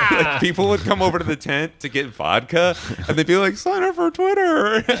like people would come over to the tent to get vodka, and they'd be like, sign up for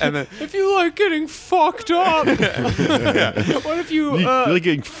Twitter. And then If you like getting fucked up, what if you? You like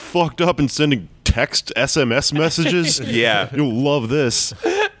getting fucked up and sending text SMS messages? Yeah. You'll love this.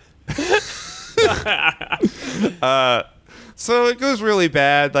 So it goes really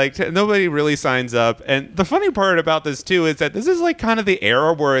bad. Like nobody really signs up. And the funny part about this too is that this is like kind of the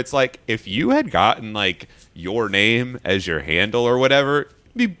era where it's like if you had gotten like your name as your handle or whatever,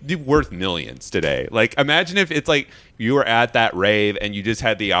 it'd be worth millions today. Like imagine if it's like you were at that rave and you just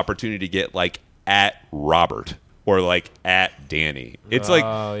had the opportunity to get like at Robert or like at Danny. It's like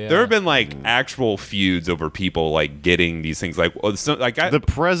yeah. there have been like actual feuds over people like getting these things like The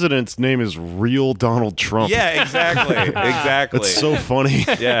president's name is real Donald Trump. yeah, exactly. Exactly. That's so funny.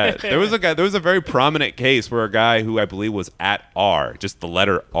 Yeah, there was a very prominent case where a guy who I believe was at R, just the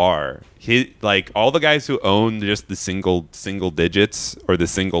letter R. He like all the guys who own just the single digits or the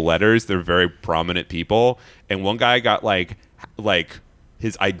single letters, they're very prominent people. And one guy got like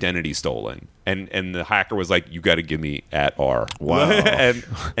his identity stolen. And the hacker was like, you got to give me at R. Wow.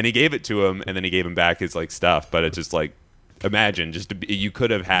 and he gave it to him, and then he gave him back his like stuff. But it's just like, imagine you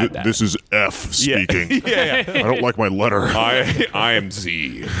could have had that. This is F speaking. Yeah. I don't like my letter. I am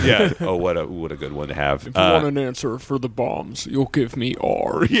Z. Yeah. Oh, what a good one to have. If you want an answer for the bombs, you'll give me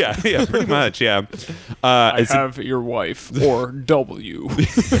R. Yeah, pretty much. Yeah. I have your wife or W.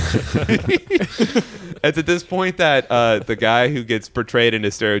 It's at this point that the guy who gets portrayed in a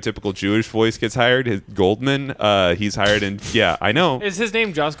stereotypical Jewish voice gets hired. Goldman. He's hired in. Yeah, I know. Is his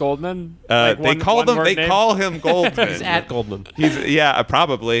name just Goldman? They call him Goldman. He's at Goldman.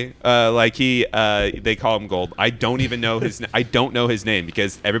 Probably. They call him Gold. I don't even know I don't know his name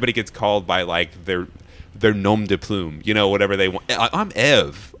because everybody gets called by like their nom de plume. You know, whatever they want. I'm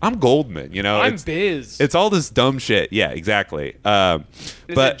Ev. I'm Goldman. You know, I'm Biz. It's all this dumb shit. Yeah, exactly. Is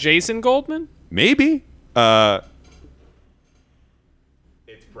it Jason Goldman? Maybe. It's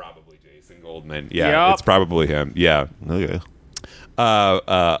probably Jason Goldman. Yeah, Yep. it's probably him. Yeah. Okay.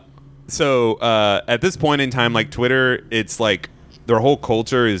 So at this point in time, like Twitter, it's like their whole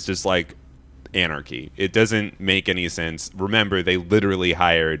culture is just like anarchy. It doesn't make any sense. Remember, they literally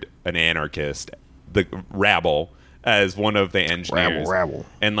hired an anarchist, the Rabble, as one of the engineers. Rabble.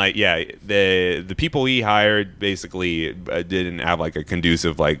 And like, yeah, the people he hired basically didn't have like a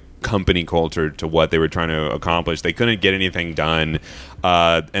conducive like company culture to what they were trying to accomplish. They couldn't get anything done.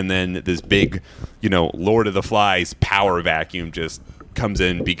 And then this big, Lord of the Flies power vacuum just comes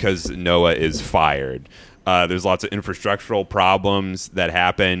in because Noah is fired. There's lots of infrastructural problems that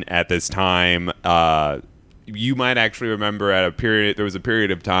happen at this time. You might actually remember there was a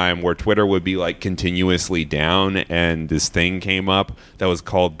period of time where Twitter would be like continuously down, and this thing came up that was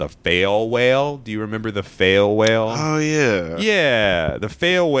called the fail whale. Do you remember the fail whale? Oh yeah. Yeah, the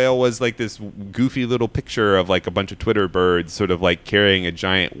fail whale was like this goofy little picture of like a bunch of Twitter birds sort of like carrying a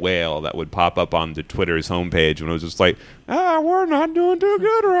giant whale that would pop up on the Twitter's homepage, and it was just like, we're not doing too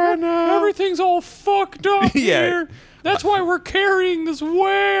good right now. Everything's all fucked up Yeah. here. That's why we're carrying this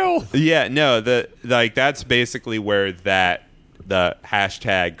whale. Yeah, no, that's basically where the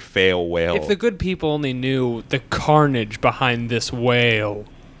hashtag fail whale. If the good people only knew the carnage behind this whale.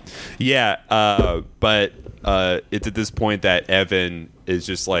 Yeah, but it's at this point that Evan is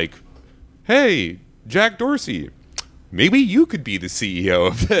just like, hey, Jack Dorsey, maybe you could be the CEO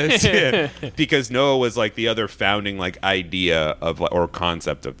of this. Yeah. Because Noah was like the other founding like idea of or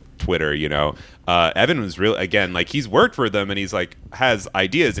concept of Twitter, Evan was really, again, like he's worked for them and he's like has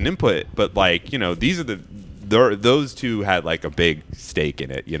ideas and input, but like, these are those two had like a big stake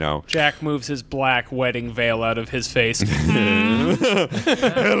in it, Jack moves his black wedding veil out of his face.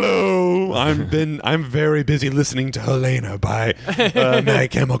 Hello, I'm very busy listening to Helena by My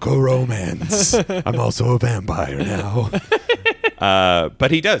Chemical Romance. I'm also a vampire now. But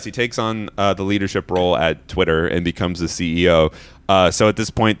he takes on the leadership role at Twitter and becomes the CEO. So at this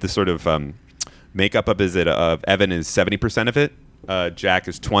point, the sort of makeup of Evan is 70% of it, Jack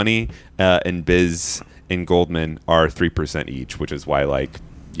is 20%, and Biz and Goldman are 3% each, which is why, like,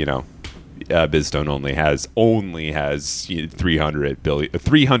 BizStone only has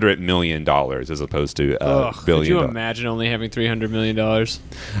 $300 million as opposed to Could billion. you imagine only having $300 million?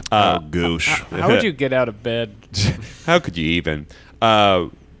 Goosh. How would you get out of bed? How could you even?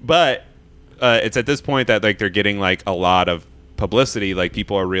 But it's at this point that like they're getting like a lot of publicity. Like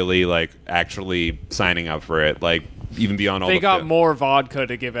people are really like actually signing up for it. Like even beyond all. They the got more vodka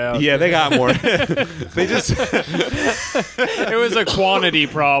to give out. Yeah, they got more. They just It was a quantity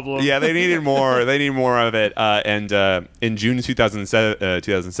problem. yeah, they needed more. They need more of it. And in June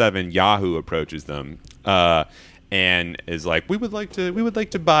 2007, Yahoo approaches them and is like, "We would like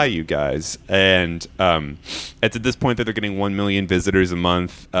to buy you guys." And it's at this point that they're getting 1 million visitors a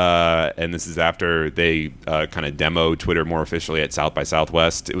month. And this is after they kind of demo Twitter more officially at South by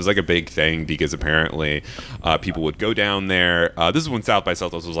Southwest. It was like a big thing because apparently people would go down there. This is when South by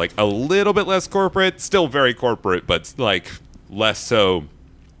Southwest was like a little bit less corporate, still very corporate, but like less so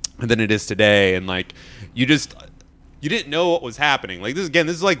than it is today. And like you didn't know what was happening. Like this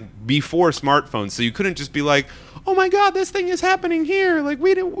is like before smartphones, so you couldn't just be like, "Oh my God, this thing is happening here!" Like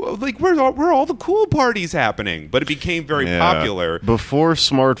where all the cool parties happening? But it became very popular before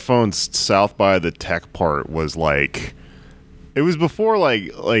smartphones. South by the tech part was like, it was before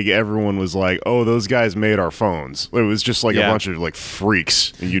like everyone was like, "Oh, those guys made our phones." It was just like a bunch of like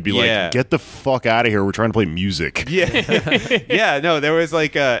freaks, and you'd be like, "Get the fuck out of here! We're trying to play music." Yeah, no, there was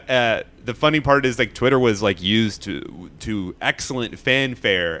like the funny part is like Twitter was like used to excellent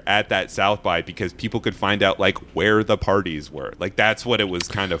fanfare at that South by because people could find out like where the parties were. Like that's what it was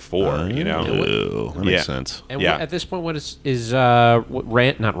kind of for, you know. That makes sense. And at this point, what is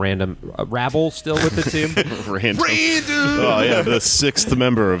not random Rabble still with the team? Random. Oh yeah, the sixth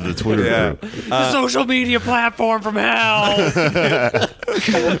member of the Twitter group. The social media platform from hell.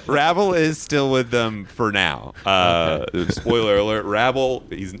 Rabble is still with them for now. Spoiler alert: Rabble,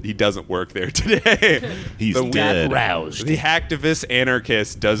 he doesn't work there today. He's dead. The hacktivist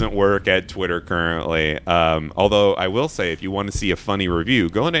anarchist doesn't work at Twitter currently. Although I will say, if you want to see a funny review,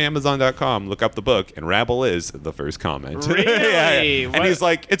 go into Amazon.com, look up the book, and Rabble is the first comment. Really? And he's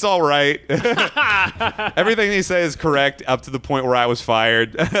like, "It's all right." Everything he says is correct up to the point where I was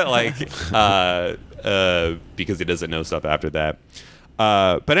fired. Because he doesn't know stuff after that.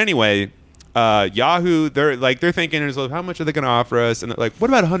 But anyway. Yahoo, they're thinking, how much are they going to offer us? And they're like, what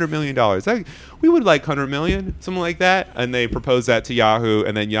about $100 million? We would like $100 million, something like that. And they propose that to Yahoo,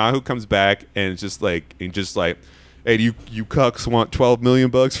 and then Yahoo comes back and it's just like, "Hey, do you cucks want $12 million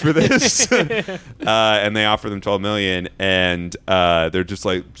for this?" And they offer them $12 million, and they're just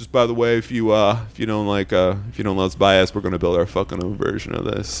like, "Just by the way, if you don't let us buy us, we're going to build our fucking own version of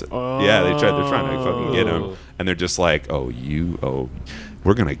this." Yeah, they're trying to fucking get them, and they're just like,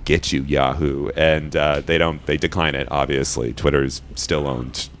 "We're gonna get you, Yahoo," and they decline it. Obviously, Twitter's still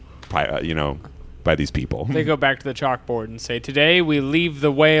owned, by these people. They go back to the chalkboard and say, "Today we leave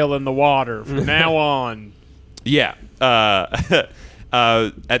the whale in the water. From now on." Yeah. Yahoo's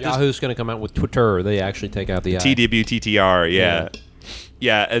going to come out with Twitter. They actually take out the I. TWTTR.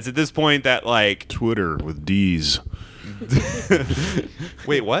 Yeah. It's at this point that like Twitter with D's.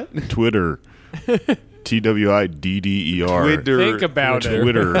 Wait, what? Twitter. TWIDDER. Twitter. Think about it.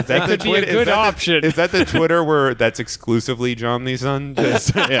 Twitter. That could be a good option. Is that the Twitter where that's exclusively John Lee Sun?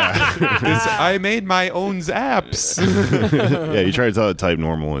 I made my own apps. Yeah, you try to type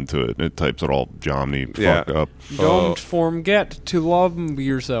normal into it, and it types it all Jomny fucked up. Don't forget to love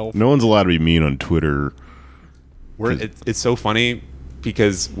yourself. No one's allowed to be mean on Twitter. It's so funny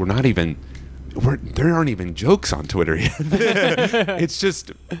because there aren't even jokes on Twitter yet. It's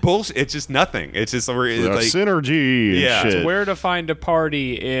just bullshit. It's just nothing. It's just synergy. Yeah. And shit. Where to find a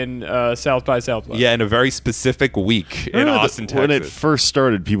party in South by Southwest. Yeah, in a very specific week in Austin, Texas. When it first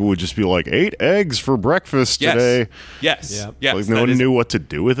started, people would just be like, 8 eggs for breakfast today. Yes. Yep. Yes. Like no one knew what to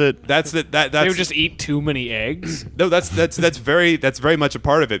do with it. That's They would just eat too many eggs. No, that's very much a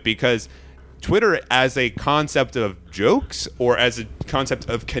part of it because Twitter as a concept of jokes or as a concept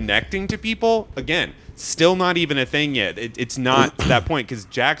of connecting to people, again, still not even a thing yet. It's not to that point because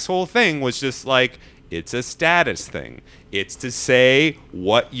Jack's whole thing was just like, it's a status thing. It's to say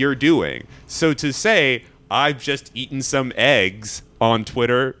what you're doing. So to say, I've just eaten some eggs on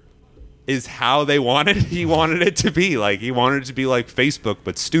Twitter is how he wanted it to be. Like he wanted it to be like Facebook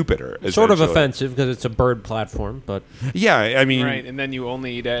but stupider. Sort of offensive because it's a bird platform, but yeah, I mean, Right, and then you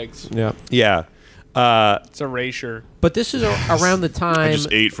only eat eggs. yeah. It's erasure. But this is around the time. I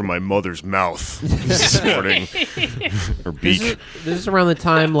just ate from my mother's mouth this morning. Or beak. This is around the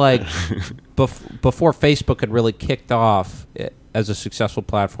time like before Facebook had really kicked off as a successful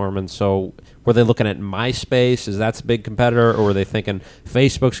platform, and so were they looking at MySpace as that's a big competitor, or were they thinking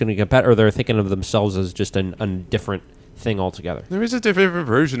Facebook's going to compete, or they're thinking of themselves as just a different thing altogether. There is a different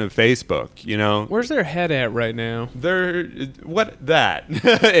version of Facebook, you know. Where's their head at right now? They're what that?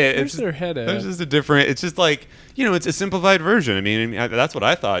 Where's their head at? There's just a different. It's just like, you know, it's a simplified version. I mean, that's what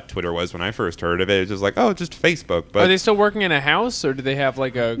I thought Twitter was when I first heard of it. It's just like, oh, just Facebook. But Are they still working in a house, or do they have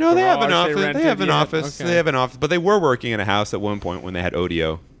like a? no, they have an garage office. They rented have an yet? office. Okay. They have an office, but they were working in a house at one point when they had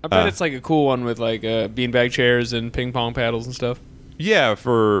Odeo. I bet it's like a cool one with like beanbag chairs and ping pong paddles and stuff. Yeah,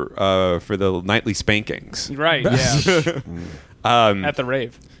 for the nightly spankings. Right. Yeah. At the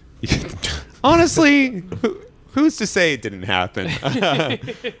rave. Honestly, who's to say it didn't happen?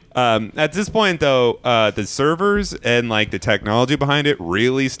 At this point, though, the servers and like the technology behind it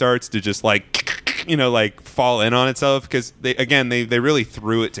really starts to just like, you know, like fall in on itself because they really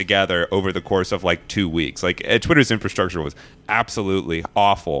threw it together over the course of like 2 weeks. Like Twitter's infrastructure was absolutely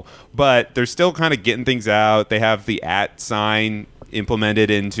awful, but they're still kind of getting things out. They have the @ sign implemented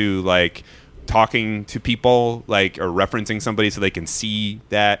into like talking to people, like, or referencing somebody so they can see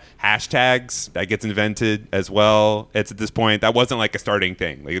that. Hashtags, that gets invented as well. It's at this point that wasn't like a starting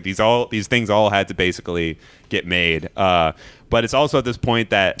thing. Like these things all had to basically get made. But it's also at this point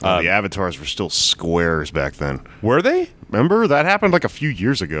that the avatars were still squares back then. were they? Remember? That happened like a few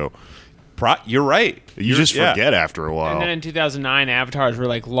years ago. You're right. You just forget after a while. And then in 2009, avatars were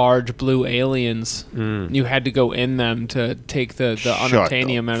like large blue aliens. You had to go in them to take the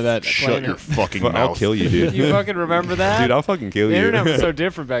unobtainium out of that Shut planet. your fucking I'll mouth. kill you, dude. You fucking remember that? Dude, I'll fucking kill the you. internet was so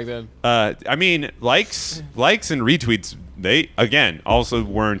different back then. I mean, likes and retweets, they again also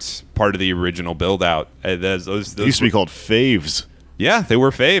weren't part of the original build out. Those It used to be called faves. Yeah, they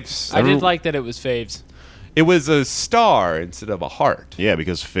were faves. I did like that it was faves. It was a star instead of a heart. Yeah,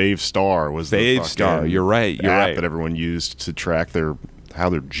 because Fave Star was the Fave fucking Star, you're right, you're app right. that everyone used to track how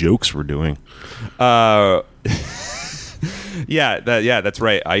their jokes were doing. Yeah, that's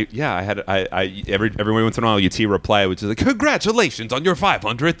right. Every once in a while you'd see a reply which is like, "Congratulations on your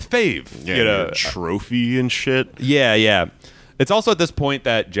 500th fave." Yeah, You know? your trophy and shit. Yeah. It's also at this point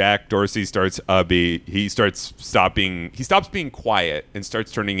that Jack Dorsey stops being quiet and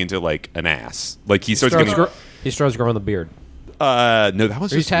starts turning into like an ass. Like he starts getting. He starts growing the beard. No, that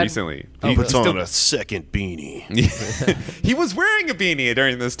was He's just had- recently. He puts on still- a second beanie. He was wearing a beanie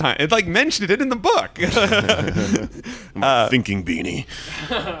during this time. It like mentioned it in the book. Thinking beanie.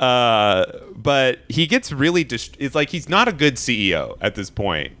 But he gets really it's like he's not a good CEO at this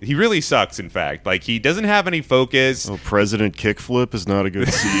point. He really sucks, in fact. Like he doesn't have any focus. Oh, President Kickflip is not a good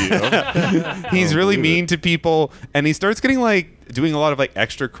CEO. He's really believe mean to people, and he starts getting like doing a lot of like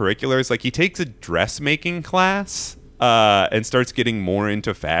extracurriculars. Like he takes a dressmaking class and starts getting more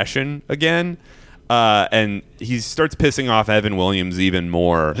into fashion again. And he starts pissing off Evan Williams even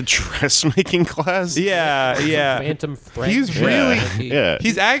more. A dressmaking class? Yeah. Phantom Thread. He's really, Yeah.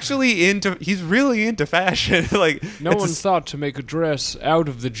 he's really into fashion. Like No it's one a- thought to make a dress out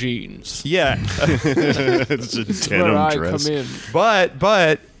of the jeans. yeah, It's a That's where denim I dress. come in.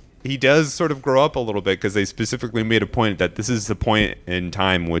 but he does sort of grow up a little bit because they specifically made a point that this is the point in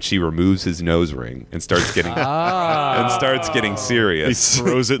time which he removes his nose ring and starts getting He serious.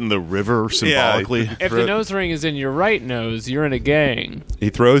 throws it in the river symbolically. If the nose ring is in your right nose, you're in a gang. He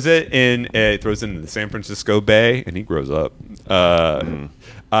throws it in the San Francisco Bay, and he grows up.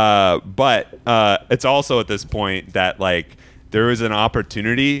 But it's also at this point that like there was an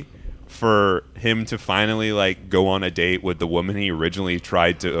opportunity for him to finally like go on a date with the woman he originally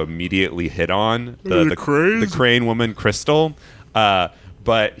tried to immediately hit on, the crane woman, Crystal.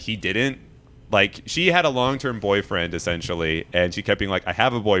 But he didn't. Like, she had a long-term boyfriend, essentially, and she kept being like, I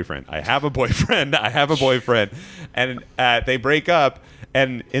have a boyfriend. And they break up,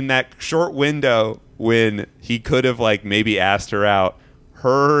 and in that short window when he could have, like, maybe asked her out,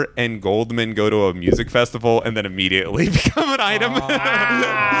 her and Goldman go to a music festival and then immediately become an item.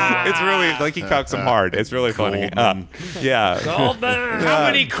 It's really, like, he cucks him hard. It's really funny. Goldman. Yeah. How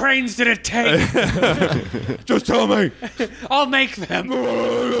many cranes did it take? Just tell me. I'll make them.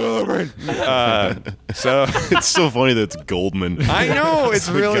 So... It's so funny that it's Goldman. I know, it's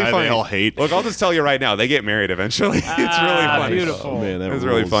the really guy funny. they all hate. Look, I'll just tell you right now, they get married eventually. It's really funny. Beautiful. Oh, man, that It's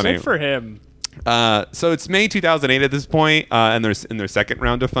really rules. funny. Good for him. So it's May 2008 at this point, and there's in their second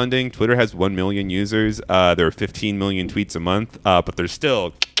round of funding. Twitter has 1 million users. There are 15 million tweets a month, but there's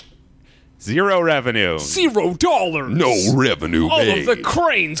still zero revenue. $0. No revenue. All of the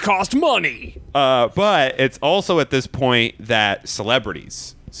cranes cost money. But it's also at this point that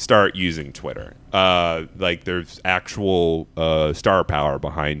celebrities start using Twitter. Like there's actual star power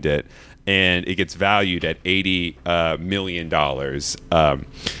behind it, and it gets valued at $80 million.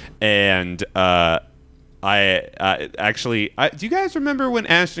 And I do you guys remember when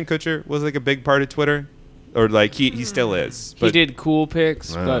Ashton Kutcher was like a big part of Twitter? or like he still is. He But did cool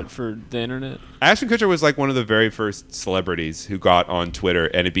pics, but for the internet. Ashton Kutcher was like one of the very first celebrities who got on Twitter,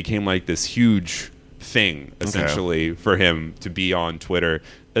 and it became like this huge thing essentially for him to be on Twitter.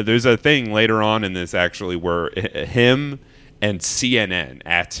 There's a thing later on in this actually where him and CNN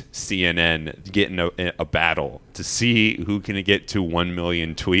get in a battle to see who can get to 1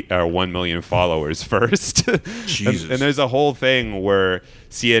 million 1 million followers first. Jesus. And there's a whole thing where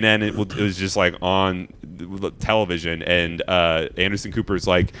CNN it was just like on television, and Anderson Cooper's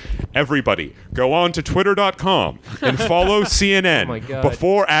like, everybody go on to twitter.com and follow CNN my God.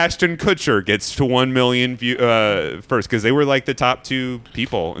 before Ashton Kutcher gets to 1 million first, because they were like the top 2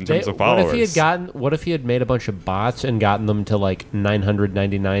 people in terms of followers. What if he had made a bunch of bots and gotten them to like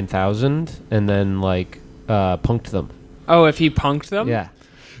 999,000 and then like punked them? Oh, if he punked them? Yeah.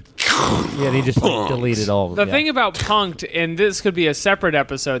 Yeah, and he just like, deleted all of The them. thing about punked, and this could be a separate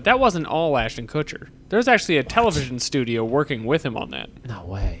episode, that wasn't all Ashton Kutcher. There's actually a television studio working with him on that. No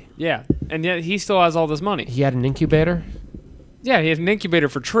way. Yeah, and yet he still has all this money. He had an incubator? Yeah, he had an incubator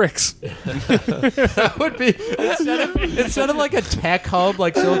for tricks. That would be instead of like a tech hub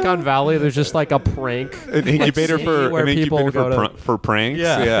like Silicon Valley, there's just like a prank. An incubator City where people go to- for pranks.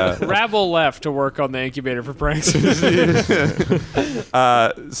 Yeah. Rabble left to work on the incubator for pranks.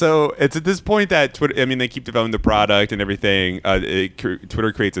 So it's at this point that Twitter, I mean, they keep developing the product and everything.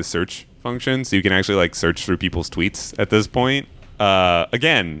 Twitter creates a search function, so you can actually like search through people's tweets at this point.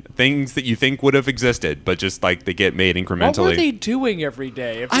 Again, things that you think would have existed, but just like they get made incrementally. What were they doing every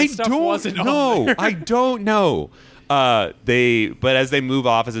day if this stuff wasn't on there? I don't know. But as they move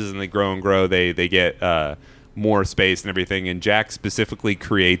offices and they grow and grow, they get more space and everything. And Jack specifically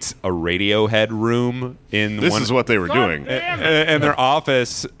creates a Radiohead room in This is what they were doing. in their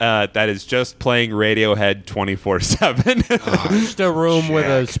office that is just playing Radiohead 24/7. Just a room with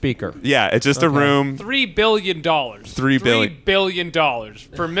a speaker. Yeah, it's just a room. $3 billion. $3 billion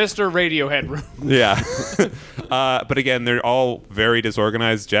for Mr. Radiohead room. Yeah. But again, they're all very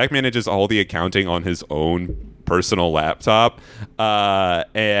disorganized. Jack manages all the accounting on his own personal laptop.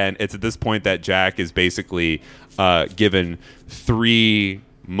 And it's at this point that Jack is basically given 3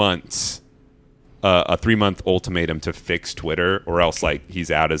 months, a 3-month ultimatum to fix Twitter, or else like he's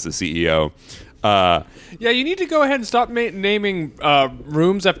out as the CEO. Yeah, you need to go ahead and stop naming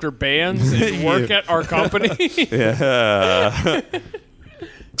rooms after bands and work at our company. Yeah.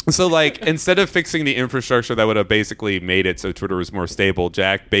 So, like, instead of fixing the infrastructure that would have basically made it so Twitter was more stable,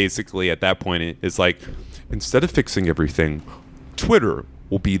 Jack basically at that point is like, instead of fixing everything, Twitter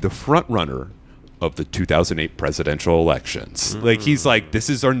will be the front runner of the 2008 presidential elections. Like, he's like,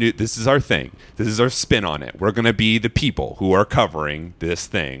 this is our thing. This is our spin on it. We're going to be the people who are covering this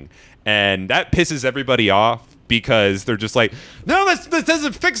thing. And that pisses everybody off, because they're just like, no, this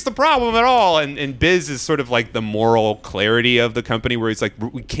doesn't fix the problem at all. And Biz is sort of like the moral clarity of the company, where he's like,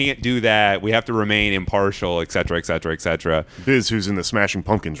 we can't do that. We have to remain impartial, et cetera, et cetera, et cetera. Biz, who's in the Smashing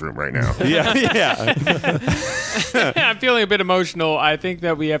Pumpkins room right now. Yeah. I'm feeling a bit emotional. I think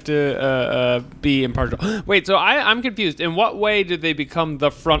that we have to be impartial. Wait, so I'm confused. In what way did they become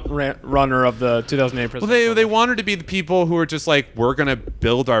the front runner of the 2008 presidential? Well, they wanted to be the people who are just like, we're going to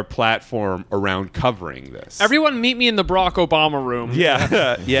build our platform around covering this. Everyone meet me in the Barack Obama room.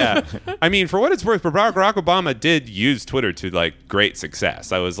 Yeah, yeah. I mean, for what it's worth, Barack Obama did use Twitter to like great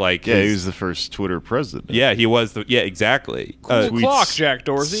success. I was like, Yeah, he was the first Twitter president. yeah, he was the, yeah, exactly. Cool clock, Jack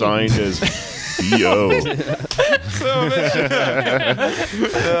Dorsey. Signed as B.O.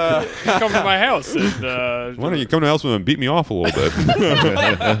 Come to my house. And, Why don't you come to the house and beat me off a little bit?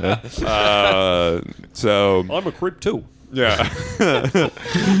 So I'm a creep too. yeah,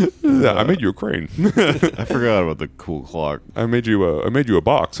 yeah. I made you a crane. I forgot about the cool clock. I made you a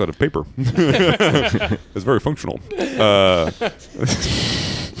box out of paper. It's very functional.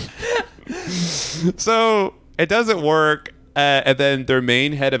 So it doesn't work, and then their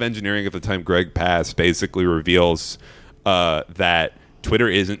main head of engineering at the time, Greg Pass, basically reveals that Twitter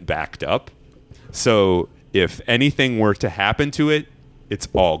isn't backed up. So if anything were to happen to it, it's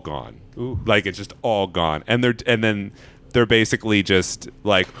all gone. Like, it's just all gone. And then they're basically just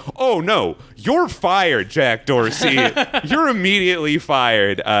like, oh no, you're fired, Jack Dorsey. You're immediately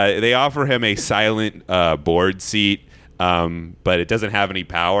fired. They offer him a silent board seat, but it doesn't have any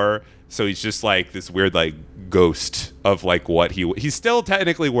power. So he's just like this weird like ghost of like what he still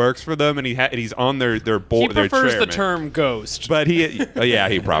technically works for them, and he's on their board. he prefers their the term ghost. but he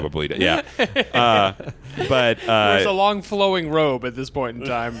probably did. Yeah, but There's a long flowing robe at this point in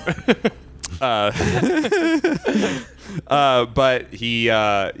time. but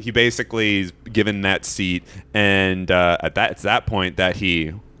he basically is given that seat, and it's that point that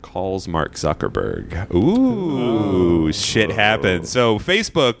he calls Mark Zuckerberg. Ooh, shit happened. So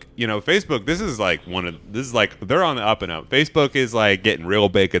Facebook, this is like they're on the up and up. Facebook is like getting real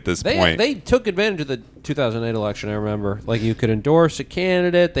big at this point. They took advantage of the 2008 election, I remember. Like, you could endorse a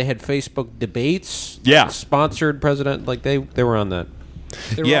candidate. They had Facebook debates. Yeah. Sponsored president. Like, they were on that.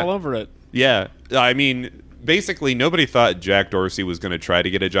 They were Yeah. all over it. Yeah, I mean, basically, nobody thought Jack Dorsey was going to try to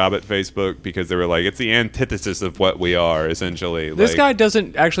get a job at Facebook because they were like, it's the antithesis of what we are, essentially. This guy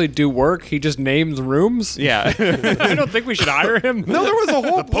doesn't actually do work. He just names rooms. Yeah. I don't think we should hire him. No, there was a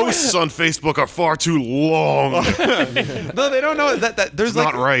whole Posts on Facebook are far too long. No, they don't know that there's It's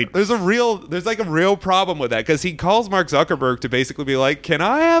like not right. There's a real problem with that because he calls Mark Zuckerberg to basically be like, "Can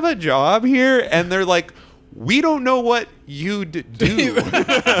I have a job here?" And they're like, "We don't know what you'd do."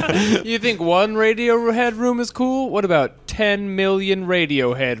 You think one Radiohead room is cool? What about 10 million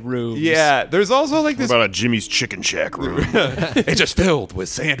Radiohead rooms? Yeah, there's also like What this. about a Jimmy's Chicken Shack room? It's just filled with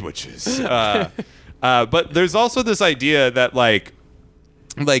sandwiches. But there's also this idea that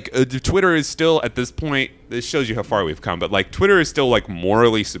Twitter is still at this point. This shows you how far we've come. But like Twitter is still like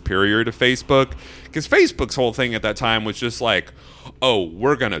morally superior to Facebook because Facebook's whole thing at that time was just like, oh,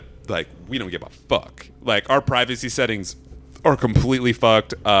 we're gonna we don't give a fuck. Like our privacy settings are completely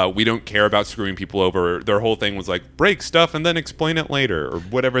fucked. We don't care about screwing people over. Their whole thing was like break stuff and then explain it later or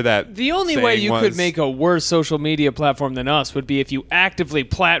whatever that. The only way saying you was. could make a worse social media platform than us would be if you actively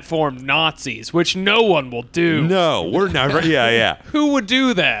platform Nazis, which no one will do. No, we're never. Yeah. Who would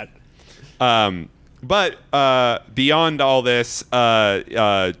do that? But beyond all this,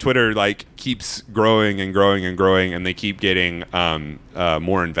 Twitter keeps growing and growing and growing, and they keep getting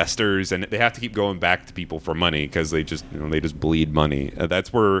more investors, and they have to keep going back to people for money because they just bleed money.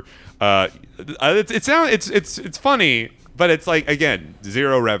 That's where it's funny, but it's like again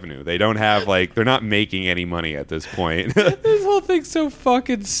zero revenue. They don't have they're not making any money at this point. This whole thing's so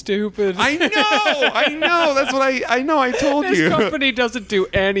fucking stupid. I know. That's what I know. I told This you. company doesn't do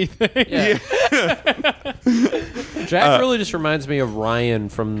anything. Yeah. Jack really just reminds me of Ryan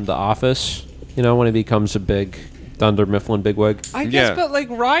from The Office. When he becomes a big Dunder Mifflin bigwig. I guess, Yeah. but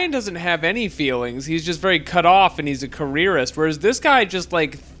Ryan doesn't have any feelings. He's just very cut off, and he's a careerist. Whereas this guy just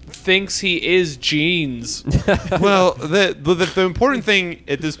thinks he is Jeans. Well, the important thing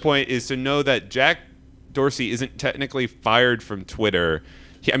at this point is to know that Jack Dorsey isn't technically fired from Twitter.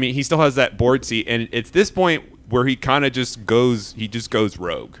 He still has that board seat, and it's this point where he kind of just goes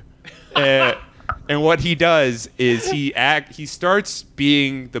rogue. And what he does is he starts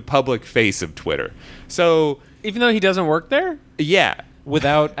being the public face of Twitter. So, Even though he doesn't work there? yeah,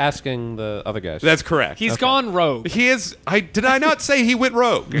 Without asking the other guys. that's correct. He's gone rogue. He is. Did I not say he went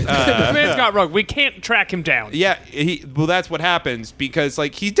rogue? This man's got rogue. We can't track him down. Yeah, that's what happens because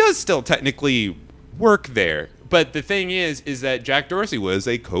he does still technically work there. But the thing is that Jack Dorsey was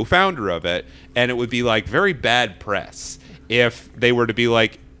a co-founder of it, and it would be very bad press if they were to be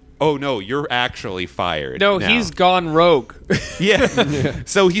like, "Oh no, you're actually fired." No, now." he's gone rogue. yeah.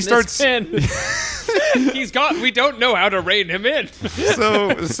 So he starts. We don't know how to rein him in.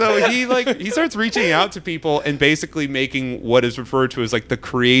 So he starts reaching out to people and basically making what is referred to as the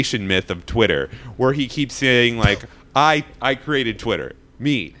creation myth of Twitter, where he keeps saying I created Twitter.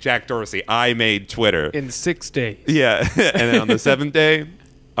 Me, Jack Dorsey, I made Twitter. In 6 days. Yeah. And then on the 7th day,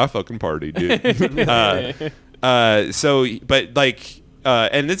 I fucking partied, dude.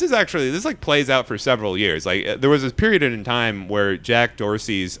 And this plays out for several years. There was a period in time where Jack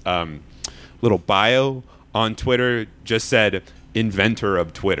Dorsey's little bio on Twitter just said inventor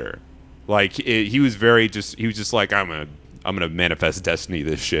of Twitter. He was just like, I'm gonna manifest destiny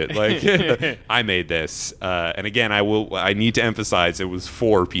this shit. I made this. And again, I need to emphasize it was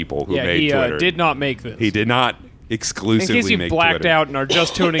 4 people who made Twitter. He did not make this. He did not In exclusively case you make blacked Twitter. out and are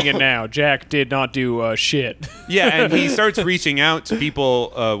just tuning in now, Jack did not do shit. Yeah, and he starts reaching out to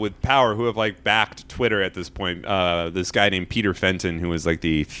people with power who have backed Twitter at this point. This guy named Peter Fenton, who was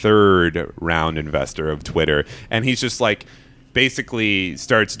the 3rd round investor of Twitter, and he's just basically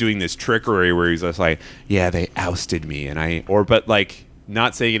starts doing this trickery where he's just yeah, they ousted me,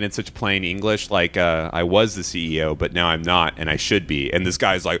 not saying it in such plain English, I was the CEO, but now I'm not, and I should be. And this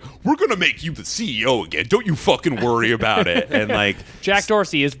guy's we're gonna make you the CEO again. Don't you fucking worry about it. And Jack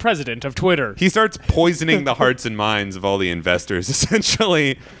Dorsey is president of Twitter. he starts poisoning the hearts and minds of all the investors,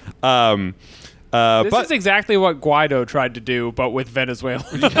 essentially. This is exactly what Guaido tried to do, but with Venezuela.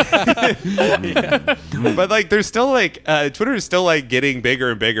 But there's still Twitter is still getting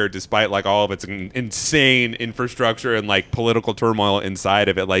bigger and bigger despite all of its insane infrastructure and political turmoil inside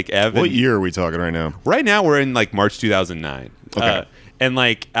of it. Evan, What year are we talking right now? right now we're in March 2009. Okay. And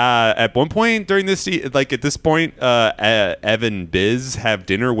like at one point during this, like at this point, Evan Biz have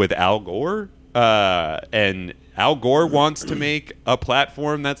dinner with Al Gore, and Al Gore wants to make a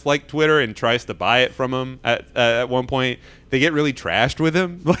platform that's like Twitter and tries to buy it from him. At one point, they get really trashed with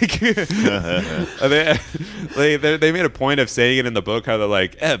him. Like they made a point of saying it in the book how they're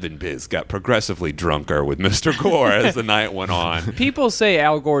like, Evan Biz got progressively drunker with Mr. Gore as the night went on. People say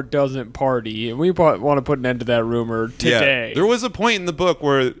Al Gore doesn't party, and we want to put an end to that rumor today. Yeah, there was a point in the book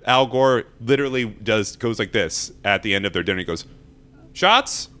where Al Gore literally goes like this at the end of their dinner. He goes,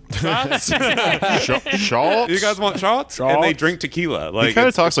 "Shots." Shots? Shots? You guys want shots? And they drink tequila. Like He kind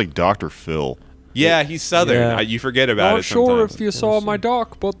of talks like Dr. Phil. yeah, he's Southern. Yeah. You forget about Not it sure sometimes. if you saw my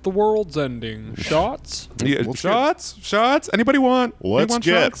doc, but the world's ending. Shots? Yeah, shots? Anybody want? Let's anyone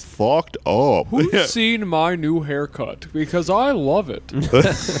get shots? fucked up. Who's seen my new haircut? Because I love it.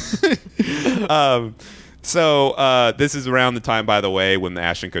 So this is around the time, by the way, when the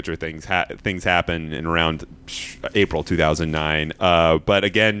Ashton Kutcher things happen in around April 2009. But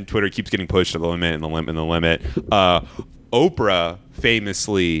again, Twitter keeps getting pushed to the limit and the limit and the limit. Oprah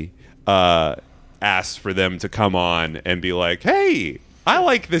famously asked for them to come on and be like, "Hey, I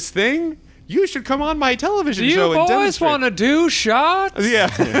like this thing. You should come on my television Do show you and boys demonstrate." want to do shots?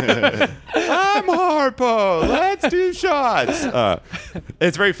 Yeah. I'm Harpo. Let's do shots.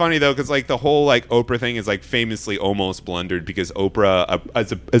 It's very funny though, because like the whole like Oprah thing is like famously almost blundered because Oprah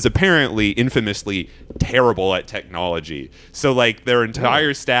is apparently infamously terrible at technology. So like their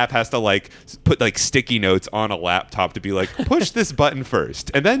entire staff has to like put like sticky notes on a laptop to be like, push this button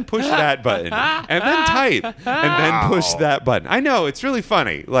first, and then push that button, and then type, and then push that button. I know, it's really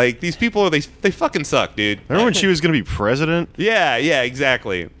funny. Like these people, they fucking suck, dude. Remember when she was going to be president? Yeah,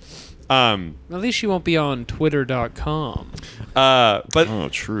 exactly. At least she won't be on Twitter.com. But Oh,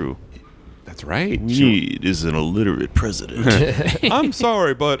 true. that's right. Need is an illiterate president. I'm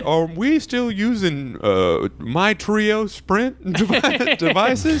sorry, but are we still using My Trio Sprint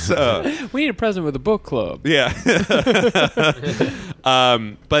devices? We need a president with a book club. Yeah.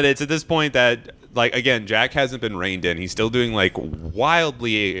 But it's at this point that, like, again, Jack hasn't been reined in. He's still doing like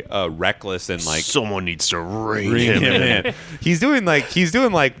wildly reckless and like Someone needs to rein him in. He's doing like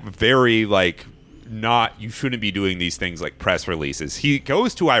very like not. You shouldn't be doing these things like press releases. He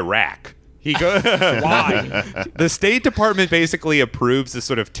goes to Iraq. He goes. Why? The State Department basically approves this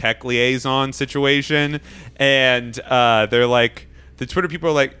sort of tech liaison situation, and they're like, the Twitter people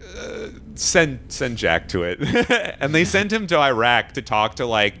are like, send Jack to it, and they send him to Iraq to talk to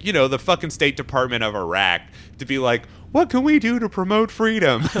like, you know, the fucking State Department of Iraq to be like, what can we do to promote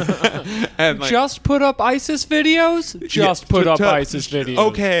freedom? And like, Just put up ISIS videos? Just put up ISIS videos.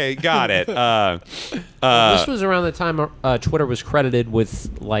 Okay, got it. This was around the time Twitter was credited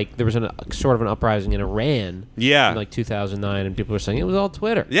with, like, there was sort of an uprising in Iran. Yeah. In, like, 2009, and people were saying it was all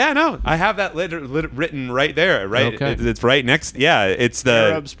Twitter. Yeah, no, I have that written right there. Right, Okay. it's right next. Yeah, it's the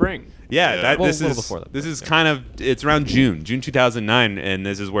Arab Spring. Yeah, Well, this a little is before that. this is kind of, it's around June 2009, and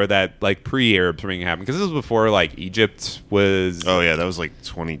this is where that like pre-Arab Spring happened, because this was before like Egypt was Oh, yeah, that was like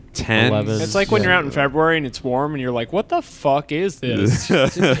 20. 10. 11. It's like when Yeah. you're out in February and it's warm and you're like, what the fuck is this?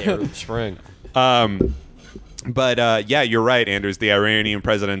 It's in Arab Spring. But yeah, you're right, Anders. The Iranian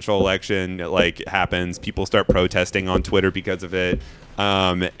presidential election like happens. People start protesting on Twitter because of it.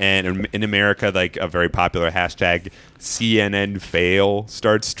 And in America, like a very popular hashtag CNN fail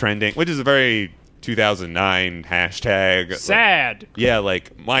starts trending, which is a very 2009 hashtag. Sad. Yeah,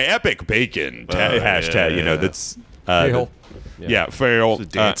 like my epic bacon hashtag. yeah, You know, yeah. that's Fail. Yeah, fail. There's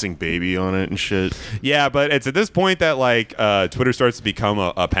a dancing baby on it and shit. Yeah, but it's at this point that like Twitter starts to become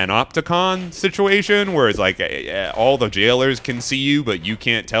a panopticon situation where it's like all the jailers can see you, but you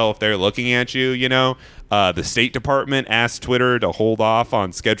can't tell if they're looking at you. You know, the State Department asked Twitter to hold off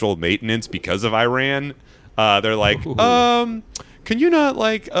on scheduled maintenance because of Iran. They're like, can you not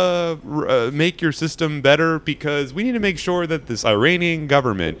like make your system better, because we need to make sure that this Iranian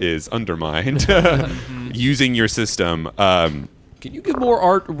government is undermined using your system. Can you give more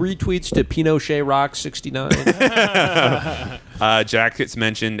art retweets to Pinochet Rock 69? Jack gets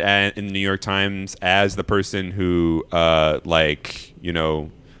mentioned in the New York Times as the person who,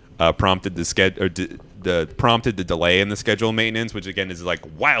 prompted the delay in the schedule maintenance, which again is like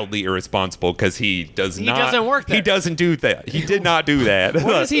wildly irresponsible because he doesn't work there. He doesn't do that. He did not do that.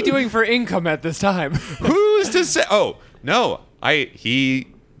 What is he doing for income at this time? Who's to say? Oh no,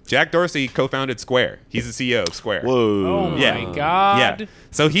 Jack Dorsey co-founded Square. He's the CEO of Square. Whoa. Oh Yeah. my god. Yeah.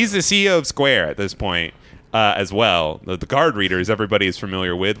 So he's the CEO of Square at this point. As well, the card readers everybody is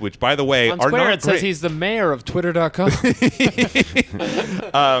familiar with, which by the way On are Twitter not it says great. he's the mayor of Twitter.com.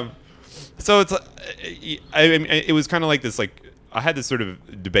 So it's, I mean, it was kind of like this like I had this sort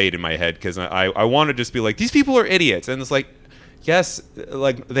of debate in my head because I want to just be like, these people are idiots, and it's like, yes,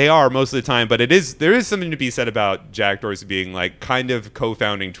 like they are most of the time, but there is something to be said about Jack Dorsey being like kind of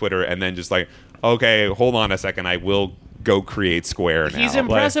co-founding Twitter and then just like, okay, hold on a second, I will go create Square now. He's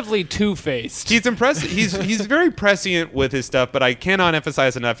impressively two-faced. He's impressive. He's very prescient with his stuff, but I cannot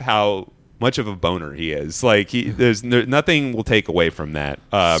emphasize enough how much of a boner he is. Like there's nothing will take away from that.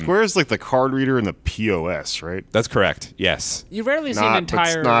 Square is like the card reader and the POS, right? That's correct. Yes. You rarely see an Not,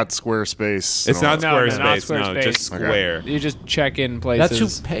 entire. it's not Squarespace. It's not No, no, not Squarespace. No, Squarespace. just Square. You just check in That's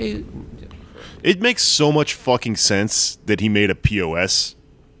places. who pay. It makes so much fucking sense that he made a POS.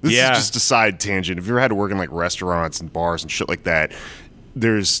 This Yeah. is just a side tangent. If you ever had to work in like restaurants and bars and shit like that,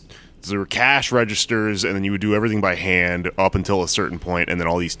 there were cash registers, and then you would do everything by hand up until a certain point, and then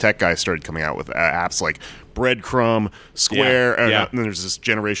all these tech guys started coming out with apps like Breadcrumb, Square, Yeah. and then there's this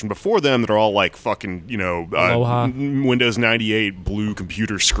generation before them that are all like fucking, Aloha. Windows 98 blue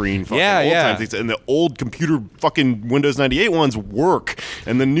computer screen fucking Yeah, old yeah. time things. And the old computer fucking Windows 98 ones work,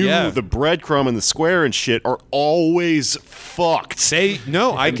 and the new, the Breadcrumb and the Square and shit are always fucked. I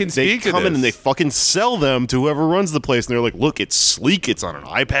can They speak to come in this. and they fucking sell them to whoever runs the place, and they're like, look, it's sleek, it's on an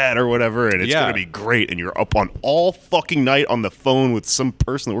iPad or whatever, and it's Yeah. gonna be great, and you're up on all fucking night on the phone with some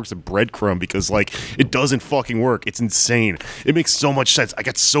person that works at Breadcrumb because like it doesn't fucking work. It's insane. It makes so much sense. I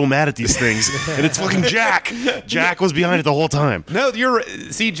get so mad at these things, and it's fucking Jack. Jack was behind it the whole time. No,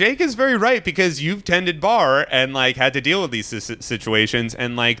 Jake is very right, because you've tended bar and like had to deal with these situations,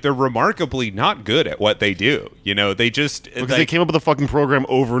 and like they're remarkably not good at what they do. You know, they just Because they came up with a fucking program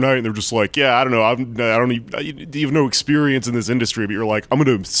overnight, and they're just like, yeah, I don't know, you have no experience in this industry, but you're like, I'm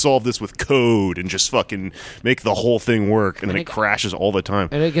going to solve this with code and just fucking make the whole thing work, and then it crashes all the time.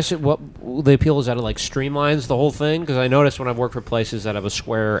 And I guess what the appeal is that it like streamlines the whole thing, because I noticed when I've worked for places that have a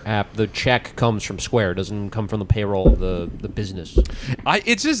Square app, the check comes from Square, it doesn't come from the payroll of the business.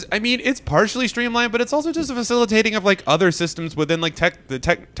 It's partially streamlined, but it's also just a facilitating of like other systems within like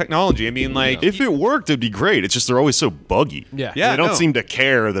technology. I mean, like If it worked, it'd be great. It's just they're always so buggy. Yeah. Yeah, They don't no. seem to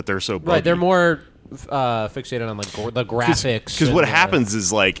care that they're so buggy. Right, they're more fixated on like the graphics. Because what and, happens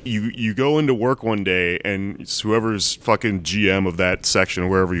is like you go into work one day, and whoever's fucking GM of that section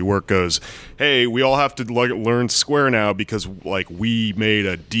wherever you work goes, hey, we all have to like learn Square now because like we made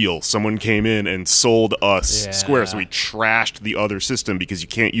a deal. Someone came in and sold us Yeah. Square, so we trashed the other system because you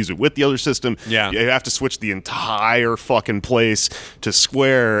can't use it with the other system. Yeah. You have to switch the entire fucking place to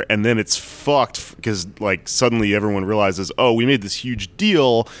Square, and then it's fucked because like suddenly everyone realizes, oh, we made this huge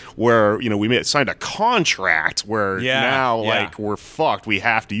deal where we signed a contract where now like we're fucked. We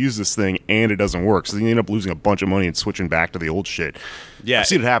have to use this thing, and it doesn't work. So then you end up losing a bunch of money and switching back to the old shit. Yeah. I've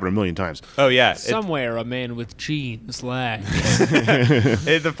seen it happen a million times. oh yeah, Somewhere a man with jeans lags.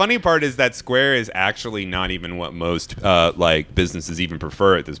 the funny part is that Square is actually not even what most like businesses even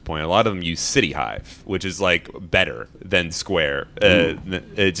prefer at this point. A lot of them use City Hive, which is like better than Square.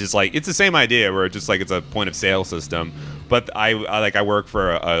 It's just like it's the same idea where it's just like it's a point of sale system. But I work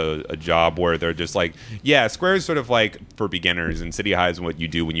for a job where they're just like, yeah, Square is sort of like for beginners, and City Hive is what you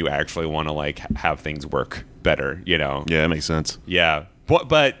do when you actually want to like have things work better. You know? Yeah, that makes sense. Yeah,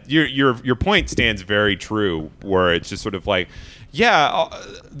 but your point stands very true. Where it's just sort of like, yeah,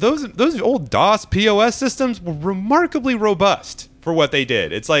 those old DOS POS systems were remarkably robust for what they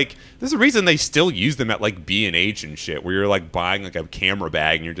did. It's like there's a reason they still use them at like B&H and shit, where you're like buying like a camera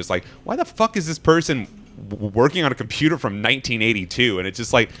bag and you're just like, why the fuck is this person working on a computer from 1982? And it's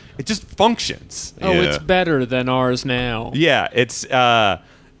just like it just functions. Oh, Yeah. it's better than ours now. Yeah, it's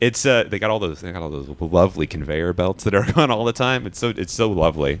they got all those lovely conveyor belts that are on all the time. It's so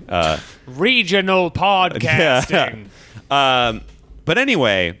lovely. Regional podcasting. But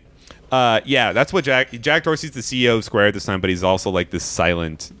anyway, that's what Jack Dorsey's the CEO of Square at this time, but he's also like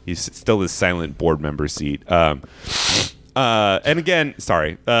he's still this silent board member seat. And again,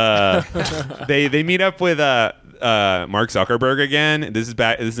 sorry, they meet up with Mark Zuckerberg again. This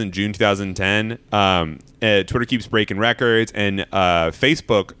is in June 2010. Twitter keeps breaking records, and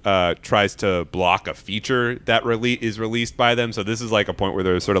Facebook tries to block a feature that is released by them. So this is like a point where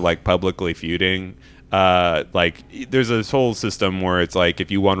they're sort of like publicly feuding. Like there's this whole system where it's like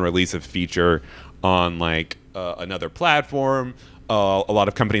if you want to release a feature on like another platform, a lot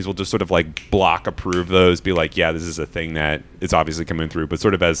of companies will just sort of like block approve those, be like, yeah, this is a thing that is obviously coming through, but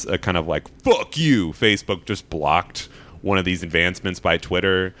sort of as a kind of like, fuck you, Facebook just blocked one of these advancements by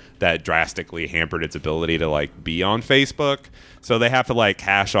Twitter that drastically hampered its ability to like be on Facebook. So they have to like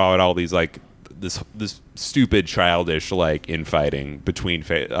hash out all these like this stupid childish like infighting between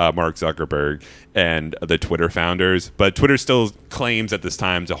Mark Zuckerberg and the Twitter founders. But Twitter still claims at this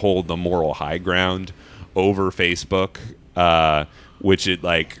time to hold the moral high ground over Facebook. which it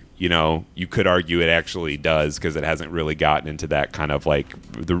like. You could argue it actually does because it hasn't really gotten into that kind of like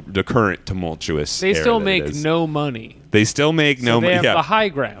the current tumultuous. They era still that make it is. no money. They still make no So they money. have Yeah. the high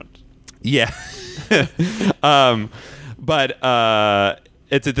ground. Yeah. But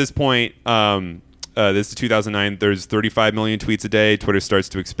it's at this point, this is 2009, there's 35 million tweets a day. Twitter starts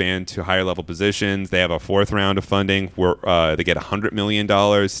to expand to higher level positions. They have a fourth round of funding where they get $100 million,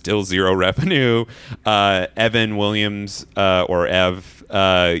 still zero revenue. Evan Williams, or Ev,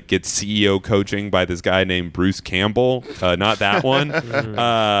 gets CEO coaching by this guy named Bruce Campbell. Not that one.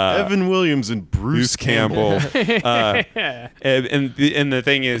 Evan Williams and Bruce Campbell. And the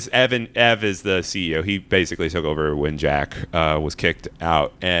thing is, Ev is the CEO. He basically took over when Jack was kicked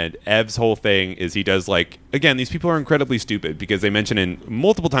out. And Ev's whole thing is he does like, again, these people are incredibly stupid because they mention in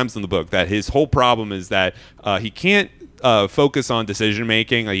multiple times in the book that his whole problem is that he can't focus on decision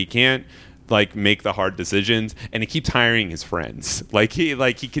making. Like he can't like make the hard decisions, and he keeps hiring his friends. Like he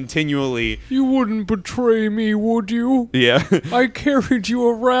continually. You wouldn't betray me, would you? Yeah. I carried you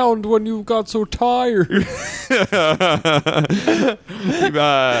around when you got so tired.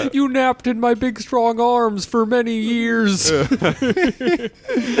 You napped in my big strong arms for many years.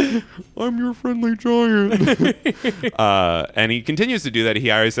 I'm your friendly giant. And he continues to do that. He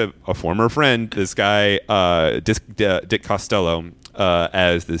hires a former friend, this guy, Dick Costello,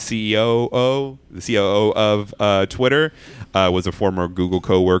 as the COO of Twitter. Was a former Google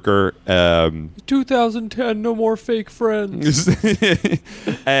coworker. 2010, no more fake friends.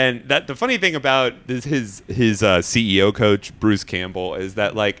 And the funny thing about his CEO coach, Bruce Campbell, is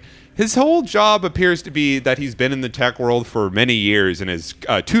that like his whole job appears to be that he's been in the tech world for many years and has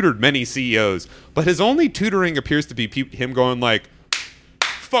tutored many CEOs, but his only tutoring appears to be him going like,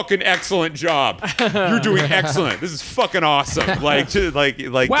 fucking excellent job. You're doing excellent. This is fucking awesome. Like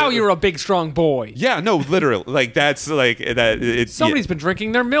Wow, you're a big strong boy. Yeah, no, literally. Like that's like that. It's Somebody's been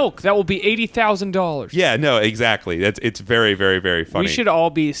drinking their milk. That will be $80,000. Yeah, no, exactly. It's very, very, very funny. We should all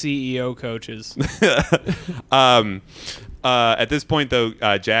be CEO coaches. At this point, though,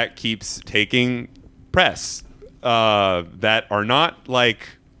 Jack keeps taking press that are not like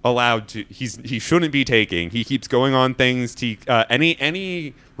allowed to. He shouldn't be taking. He keeps going on things.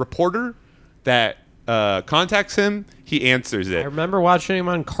 Any reporter that contacts him, he answers it. I remember watching him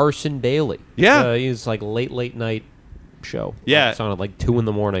on Carson Daly. Yeah. He's like late night show. Yeah. It's on at like 2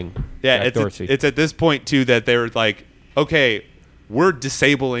 a.m. Yeah, Jack Dorsey. it's at this point too that they're like, okay, we're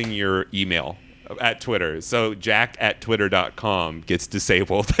disabling your email at Twitter. So Jack at twitter.com gets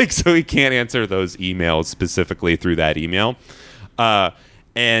disabled, like so he can't answer those emails specifically through that email.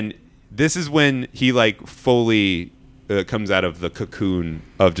 And this is when he like fully comes out of the cocoon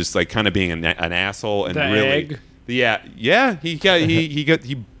of just like kind of being an asshole and The really, egg? yeah,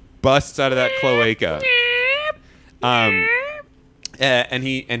 he busts out of that cloaca. And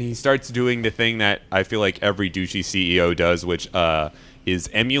he starts doing the thing that I feel like every douchey CEO does, which is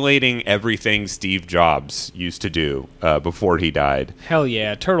emulating everything Steve Jobs used to do before he died. Hell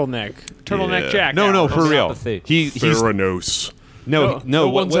yeah, turtleneck Yeah. Jack. No, for real. Sympathy. He's Theranos. no. No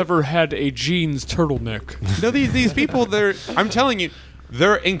what- one's ever had a jeans turtleneck. No, these people, I'm telling you,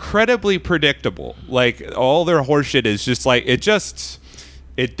 they're incredibly predictable. Like all their horseshit is just like they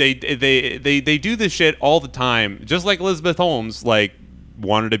do this shit all the time. Just like Elizabeth Holmes, like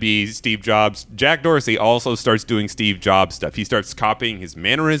wanted to be Steve Jobs. Jack Dorsey also starts doing Steve Jobs stuff. He starts copying his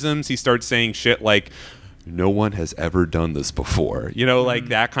mannerisms. He starts saying shit like, no one has ever done this before. You know, like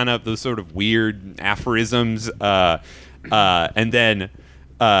that kind of those sort of weird aphorisms. And then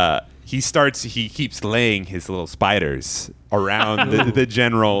he keeps laying his little spiders around the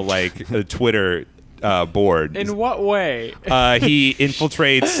general like Twitter board. In what way? He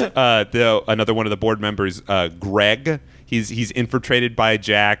infiltrates another one of the board members, Greg. He's infiltrated by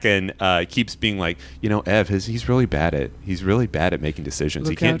Jack and keeps being like, Ev, he's really bad at making decisions.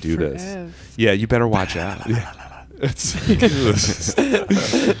 He Look can't out do for this. Ev. Yeah, you better watch out.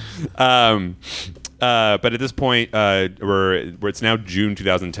 But at this point, where it's now June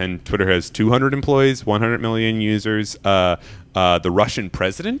 2010, Twitter has 200 employees, 100 million users. The Russian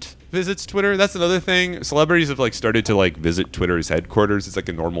president visits Twitter. That's another thing. Celebrities have like started to like visit Twitter's headquarters. It's like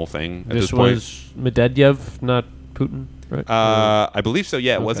a normal thing at this point. was Medvedev, not Putin, right? I believe so.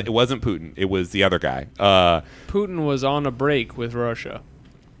 Yeah, Okay. it wasn't Putin. It was the other guy. Putin was on a break with Russia.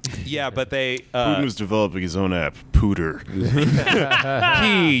 Yeah, but they Putin was developing his own app, Pooter.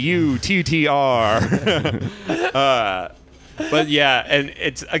 Puttr. But yeah, and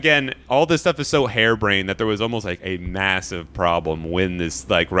it's again, all this stuff is so harebrained that there was almost like a massive problem when this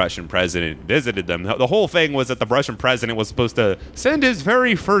like Russian president visited them. The whole thing was that the Russian president was supposed to send his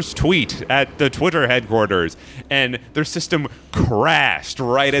very first tweet at the Twitter headquarters, and their system crashed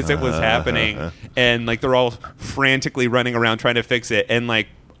right as it was happening, and like they're all frantically running around trying to fix it, and like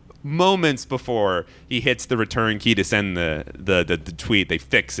moments before he hits the return key to send the tweet, they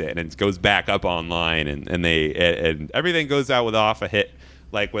fix it and it goes back up online, and everything goes out without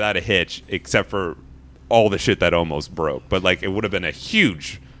a hitch, except for all the shit that almost broke. But like it would have been a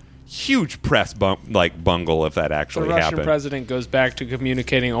huge press bungle if that actually The Russian happened. president goes back to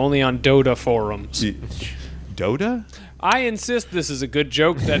communicating only on Dota forums. Dota? I insist this is a good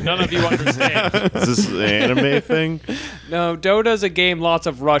joke that none of you understand. Is this an anime thing? No, Dota's a game lots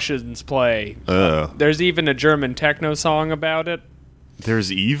of Russians play. There's even a German techno song about it.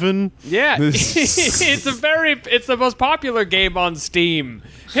 There's even? Yeah, it's the most popular game on Steam.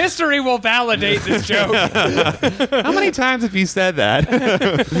 History will validate this joke. How many times have you said that?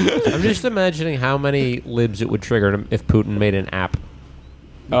 I'm just imagining how many libs it would trigger if Putin made an app.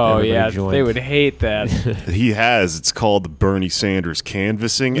 Oh Everybody yeah, joined. they would hate that. He has. It's called the Bernie Sanders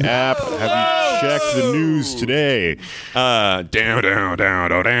Canvassing app. Have you checked the news today? Down.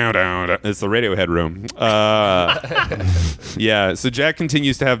 It's the Radiohead room. Yeah. So Jack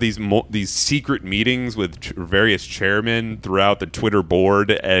continues to have these secret meetings with various chairmen throughout the Twitter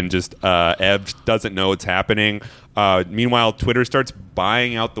board, and just Ev doesn't know what's happening. Meanwhile, Twitter starts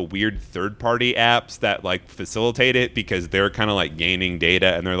buying out the weird third-party apps that like facilitate it, because they're kind of like gaining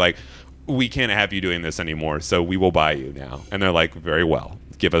data, and they're like, we can't have you doing this anymore, so we will buy you now. And they're like, very well,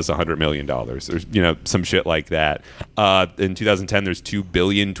 give us $100 million, or some shit like that. In 2010, there's 2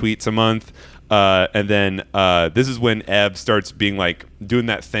 billion tweets a month. And then this is when Ev starts being like doing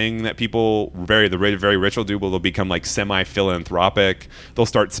that thing that people very rich will do, where they'll become like semi-philanthropic. They'll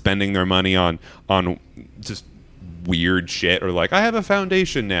start spending their money on just weird shit, or like, I have a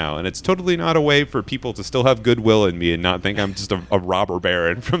foundation now, and it's totally not a way for people to still have goodwill in me and not think I'm just a robber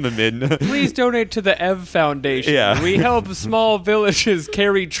baron from the mid. Please donate to the Ev Foundation. Yeah. We help small villages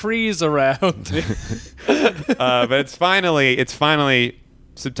carry trees around. But it's finally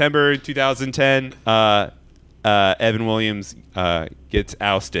September 2010. Evan Williams gets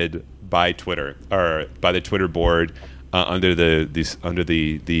ousted by Twitter, or by the Twitter board, under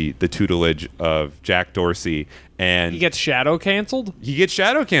the tutelage of Jack Dorsey, and He gets shadow canceled? He gets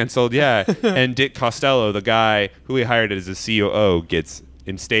shadow canceled, yeah. And Dick Costello, the guy who he hired as a COO, gets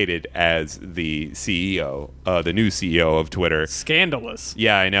instated as the CEO, the new CEO of Twitter. Scandalous.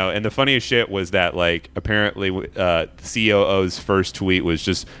 Yeah, I know. And the funniest shit was that, like, apparently the COO's first tweet was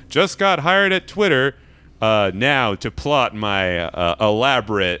just got hired at Twitter now to plot my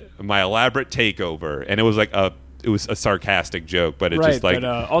elaborate takeover. And it was like a sarcastic joke, but it Right, just like,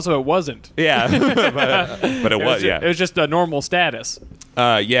 but also it wasn't. yeah, but it was, yeah. It was just a normal status.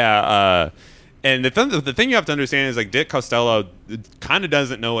 And the thing you have to understand is, like, Dick Costello kind of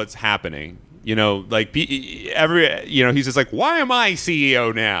doesn't know what's happening. Like he's just like, why am I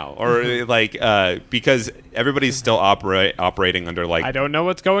CEO now? Or like, because everybody's still operating under like, I don't know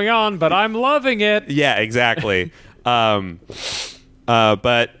what's going on, but I'm loving it. yeah, exactly. But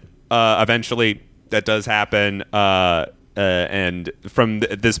eventually that does happen. And from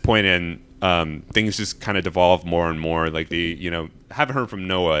this point in, things just kind of devolve more and more. Like haven't heard from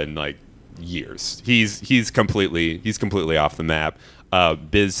Noah in like years. He's completely off the map.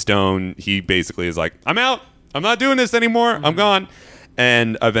 Biz Stone, he basically is like, I'm out. I'm not doing this anymore. I'm gone.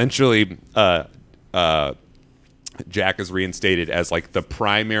 And eventually, Jack is reinstated as like the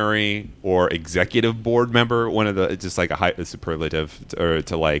primary or executive board member, one of the, just like a superlative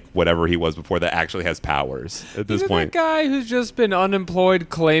to like whatever he was before, that actually has powers at this Isn't point. that guy who's just been unemployed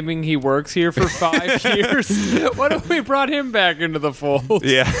claiming he works here for 5 years? What if we brought him back into the fold?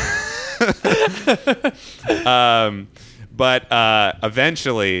 Yeah. But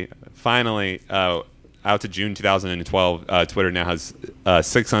eventually, finally, out to June 2012, Twitter now has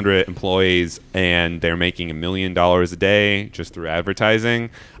 600 employees, and they're making $1 million a day just through advertising.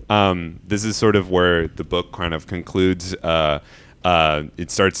 This is sort of where the book kind of concludes.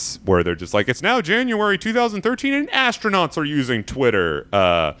 It starts where they're just like, it's now January 2013, and astronauts are using Twitter.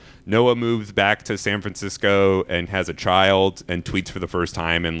 Noah moves back to San Francisco and has a child and tweets for the first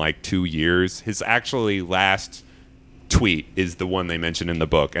time in like 2 years. His actually last tweet is the one they mention in the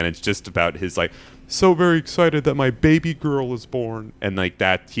book, and it's just about his like, so very excited that my baby girl is born, and like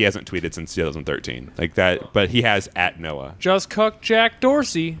that. He hasn't tweeted since 2013 like that, but he has at Noah. Just cuck Jack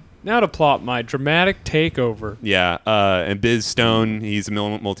Dorsey. Now to plot my dramatic takeover. Yeah, and Biz Stone, he's a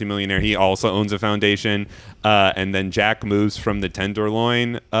multimillionaire. He also owns a foundation. And then Jack moves from the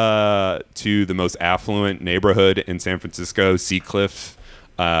Tenderloin to the most affluent neighborhood in San Francisco, Seacliff.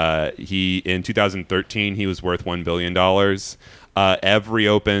 In 2013, he was worth $1 billion. Ev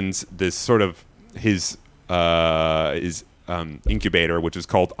reopens this sort of his incubator, which is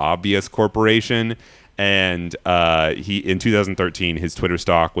called Obvious Corporation. And in 2013, his Twitter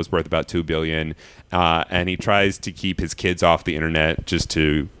stock was worth about $2 billion. And he tries to keep his kids off the internet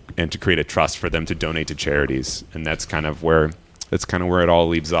to create a trust for them to donate to charities. And that's kind of where it all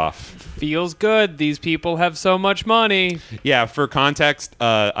leaves off. Feels good. These people have so much money. Yeah, for context,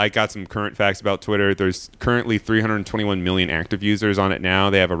 I got some current facts about Twitter. There's currently 321 million active users on it now.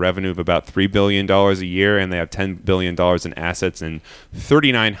 They have a revenue of about $3 billion a year, and they have $10 billion in assets and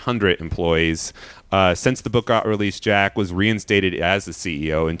 3,900 employees. Since the book got released, Jack was reinstated as the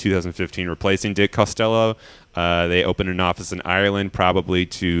CEO in 2015, replacing Dick Costello. They opened an office in Ireland, probably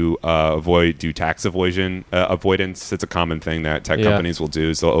to do tax avoidance. It's a common thing that tech companies will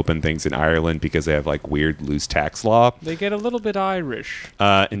do. So they'll open things in Ireland because they have like weird loose tax law. They get a little bit Irish.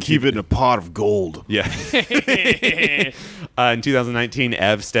 And keep it in a pot of gold. Yeah. In 2019,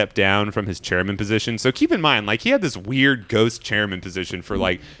 Ev stepped down from his chairman position. So keep in mind, like, he had this weird ghost chairman position for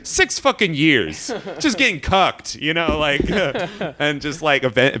like 6 fucking years, just getting cucked, and just like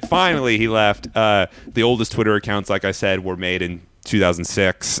finally he left. The oldest Twitter accounts, like I said, were made in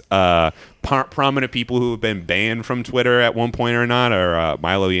 2006. Prominent people who have been banned from Twitter at one point or not are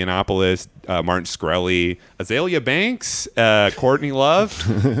Milo Yiannopoulos, Martin Shkreli, Azalea Banks, Courtney Love.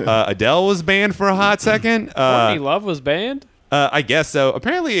 Adele was banned for a hot second. Courtney Love was banned? I guess so.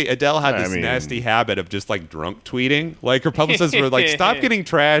 Apparently, Adele had this nasty habit of just like drunk tweeting. Like, her publicists were like, "Stop getting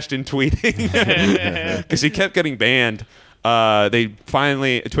trashed and tweeting," because she kept getting banned.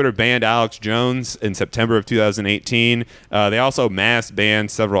 Twitter banned Alex Jones in September of 2018. They also mass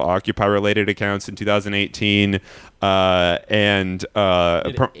banned several Occupy-related accounts in 2018.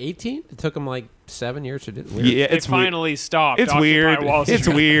 18? It took them like 7 years to do it. Yeah, It finally stopped. It's Occupy weird. Wall Street. It's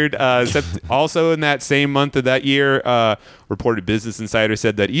weird. Also, in that same month of that year, reported Business Insider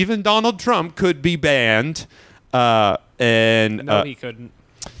said that even Donald Trump could be banned. No, he couldn't.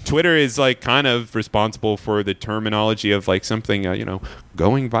 Twitter is like kind of responsible for the terminology of like something,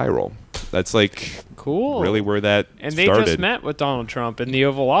 going viral. That's like cool. Really where that and started. They just met with Donald Trump in the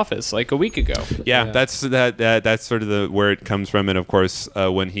Oval Office like a week ago. Yeah. That's sort of where it comes from. And of course,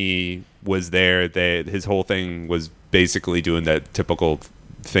 when he was there, his whole thing was basically doing that typical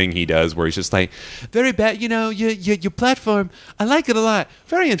thing he does where he's just like, very bad, your platform, I like it a lot,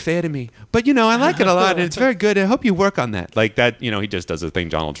 very unfair to me, but I like it a lot and it's very good, I hope you work on that, like that. He just does the thing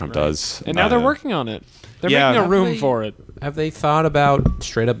Donald Trump does, and now they're working on it. They're making a room for it. Have they thought about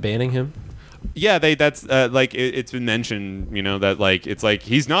straight up banning him? Yeah, that's it's been mentioned, that like it's like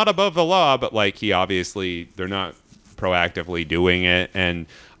he's not above the law, but like they're not proactively doing it. And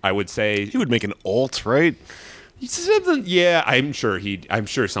I would say he would make an alt, right? Something, yeah, I'm sure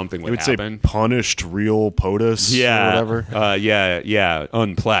something would happen. Say punished real POTUS, or whatever.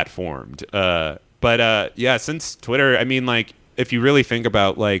 Unplatformed. But since Twitter, I mean, like, if you really think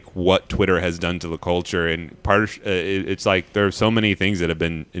about like what Twitter has done to the culture, and it's like there are so many things that have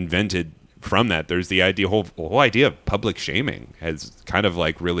been invented from that. There's the whole idea of public shaming has kind of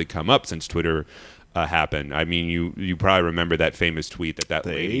like really come up since Twitter happened. I mean, you probably remember that famous tweet that the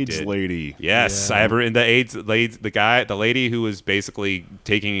lady AIDS did. lady. Yes, yeah. I ever in the AIDS the lady who was basically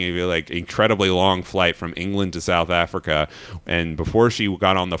taking a like incredibly long flight from England to South Africa, and before she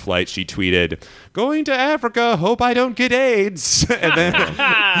got on the flight, she tweeted, "Going to Africa, hope I don't get AIDS,"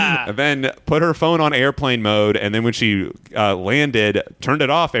 and then put her phone on airplane mode, and then when she landed, turned it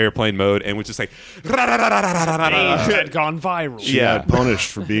off airplane mode, and was just like, AIDS had gone viral. She got punished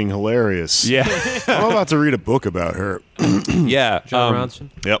for being hilarious. Yeah. I'm about to read a book about her. Yeah. Jon Ronson?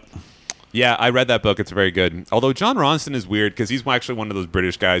 Yep. Yeah, I read that book. It's very good. Although Jon Ronson is weird because he's actually one of those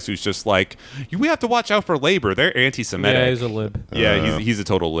British guys who's just like, we have to watch out for Labour. They're anti-Semitic. Yeah, he's a lib. Yeah, he's a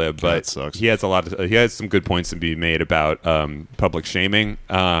total lib. But that sucks. he has he has some good points to be made about public shaming.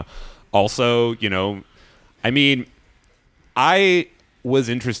 Also, I mean, I was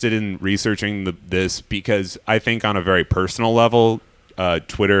interested in researching this because I think on a very personal level,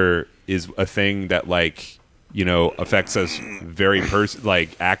 Twitter is a thing that like affects us very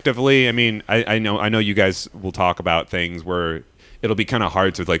actively. I mean, I know you guys will talk about things where it'll be kind of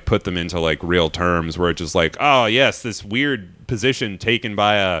hard to like put them into like real terms where it's just like, oh yes, this weird position taken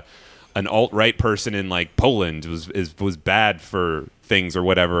by an alt-right person in like Poland was bad for things or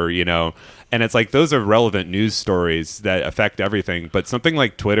whatever, and it's like those are relevant news stories that affect everything. But something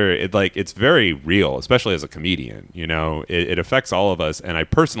like Twitter, it's very real, especially as a comedian. It affects all of us, and I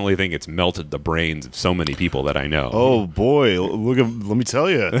personally think it's melted the brains of so many people that I know. Oh boy, let me tell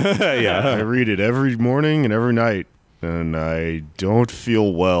you. Yeah. I read it every morning and every night, and I don't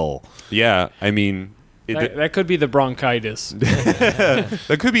feel well. Yeah, I mean, that could be the bronchitis.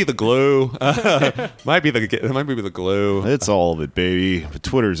 that could be the glue. Might be the glue. It's all of it, baby. But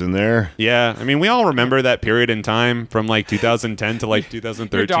Twitter's in there. Yeah, I mean, we all remember that period in time from like 2010 to like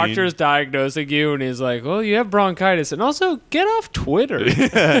 2013. Your doctor's diagnosing you, and he's like, "Well, you have bronchitis, and also get off Twitter."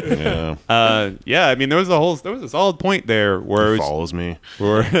 Yeah. Yeah. I mean, there was a solid point there where It follows me.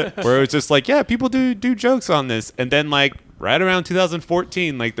 where it was just like, yeah, people do jokes on this, and then like right around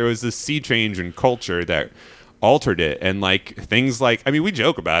 2014, like there was this sea change in culture that altered it, and like things like, I mean, we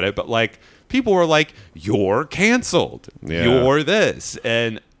joke about it, but like people were like, "You're canceled. Yeah. You're this,"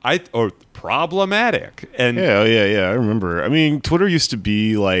 or problematic, and Yeah. I remember. I mean, Twitter used to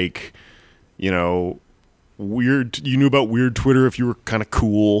be like, weird. You knew about weird Twitter if you were kind of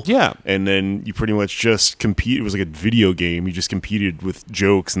cool. Yeah. And then you pretty much just compete. It was like a video game. You just competed with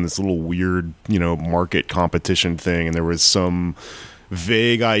jokes in this little weird, market competition thing. And there was some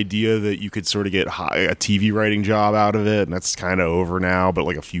vague idea that you could sort of get a TV writing job out of it. And that's kind of over now, but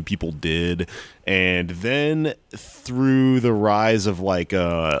like a few people did. And then through the rise of like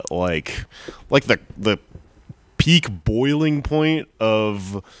the peak boiling point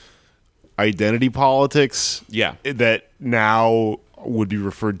of identity politics, Yeah. that now would be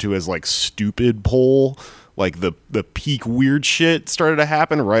referred to as like stupid poll, like the peak weird shit started to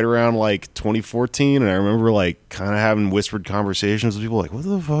happen right around like 2014, and I remember like kind of having whispered conversations with people like, what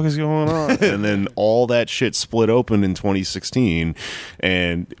the fuck is going on? And then all that shit split open in 2016,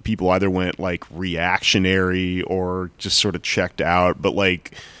 and people either went like reactionary or just sort of checked out. But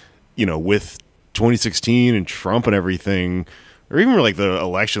like, with 2016 and Trump and everything, or even like the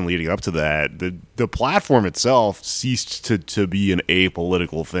election leading up to that, the platform itself ceased to be an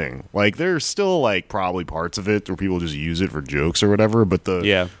apolitical thing. Like there's still like probably parts of it where people just use it for jokes or whatever, but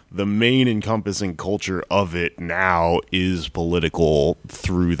the main encompassing culture of it now is political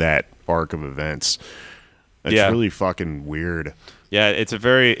through that arc of events. It's really fucking weird. Yeah, it's a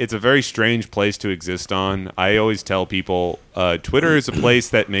very strange place to exist on. I always tell people, Twitter is a place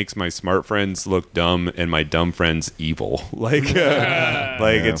that makes my smart friends look dumb and my dumb friends evil.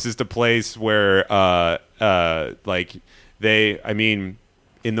 It's just a place where,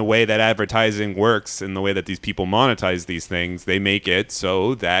 in the way that advertising works, in the way that these people monetize these things, they make it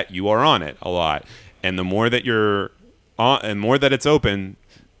so that you are on it a lot. And the more that you're on, and more that it's open,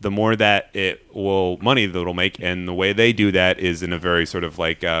 the more that money that it'll make. And the way they do that is in a very sort of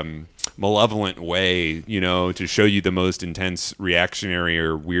like malevolent way, to show you the most intense reactionary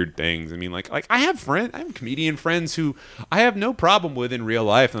or weird things. I mean, like I have comedian friends who I have no problem with in real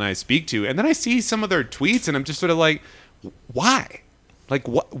life and I speak to, and then I see some of their tweets and I'm just sort of like, why? Like,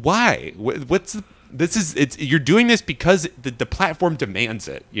 why? What's the... you're doing this because the platform demands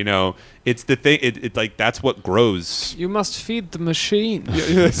it. It's the thing. It like that's what grows. You must feed the machine.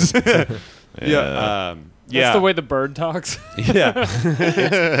 Yeah. That's the way the bird talks. Yeah.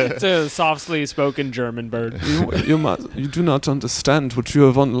 It's a softly spoken German bird. You do not understand what you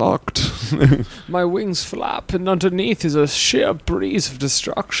have unlocked. My wings flap, and underneath is a sheer breeze of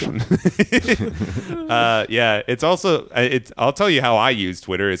destruction. Yeah. It's also. I'll tell you how I use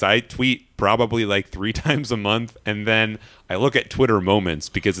Twitter. Is I tweet probably like 3 times a month, and then I look at Twitter moments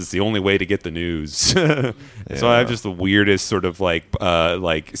because it's the only way to get the news. So I have just the weirdest sort of like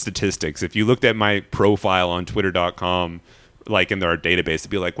statistics. If you looked at my profile on twitter.com, like in our database, to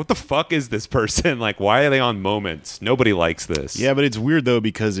be like, what the fuck is this person? Like, why are they on Moments? Nobody likes this. Yeah, but it's weird though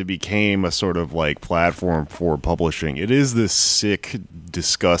because it became a sort of like platform for publishing. It is this sick,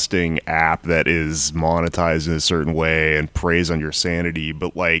 disgusting app that is monetized in a certain way and preys on your sanity,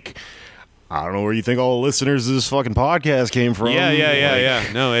 but like, I don't know where you think all the listeners of this fucking podcast came from. Yeah.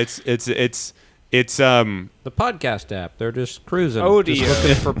 No, it's the podcast app. They're just cruising. Oh, just dear.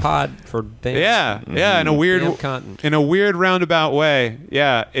 looking for things. yeah, in a weird Damn content. in a weird roundabout way.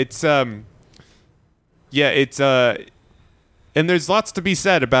 Yeah, it's and there's lots to be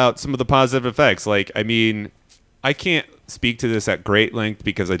said about some of the positive effects. Like, I mean, I can't speak to this at great length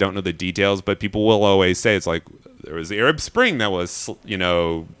because I don't know the details, but people will always say it's like there was the Arab Spring that was,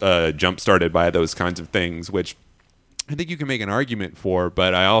 jump started by those kinds of things, which I think you can make an argument for,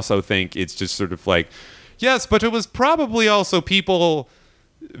 but I also think it's just sort of like, yes, but it was probably also people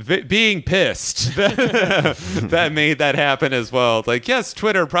being pissed that made that happen as well. It's like, yes,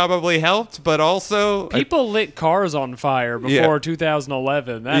 Twitter probably helped, but also People lit cars on fire before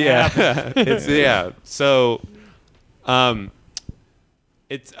 2011. That happened. So,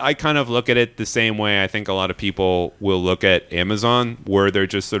 it's I kind of look at it the same way I think a lot of people will look at Amazon, where they're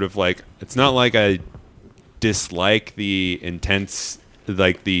just sort of like, it's not like I dislike the intense,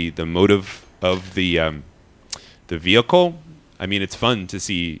 like the motive of the vehicle. I mean, it's fun to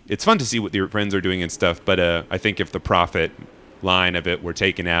see what your friends are doing and stuff. But I think if the profit line of it were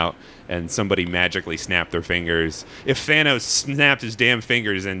taken out and somebody magically snapped their fingers, if Thanos snapped his damn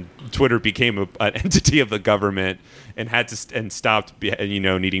fingers and Twitter became an entity of the government and had to and stopped,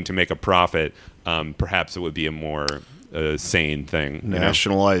 needing to make a profit, perhaps it would be a more sane thing.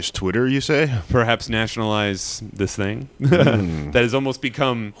 Nationalize Twitter, you say? Perhaps nationalize this thing that has almost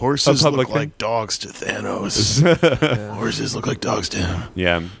become Horses a public look like thing. dogs to Thanos. Horses look like dogs to him.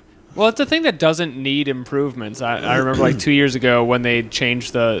 Yeah. Well, it's a thing that doesn't need improvements. I remember like 2 years ago when they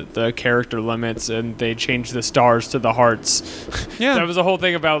changed the character limits and they changed the stars to the hearts. Yeah. That was a whole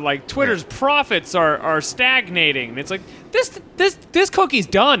thing about like Twitter's profits are stagnating. And it's like this cookie's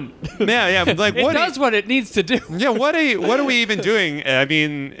done. Yeah. Like It what? does what it needs to do. Yeah. What are we even doing? I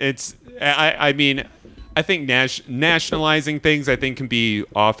mean, I think nationalizing things, I think, can be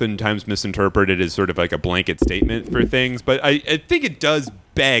oftentimes misinterpreted as sort of like a blanket statement for things. But I think it does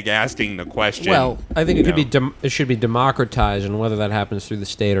beg asking the question. Well, I think it could you know. it should be democratized, and whether that happens through the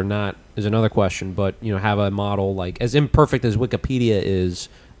state or not is another question. But have a model like, as imperfect as Wikipedia is,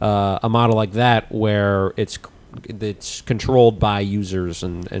 a model like that where it's controlled by users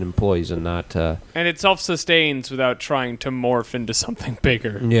and employees and not. And it self-sustains without trying to morph into something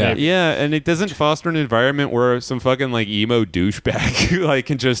bigger. Yeah. Maybe. Yeah, and it doesn't foster an environment where some fucking like emo douchebag like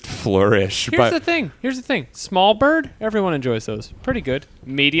can just flourish. Here's the thing. Small bird, everyone enjoys those. Pretty good.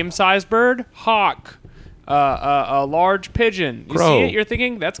 Medium-sized bird, hawk. A large pigeon. You Crow. see it, you're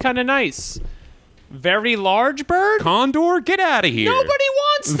thinking, that's kind of nice. Very large bird? Condor, get out of here. Nobody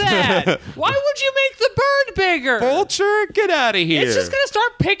wants that. Why would you make the bird bigger? Vulture, get out of here. It's just going to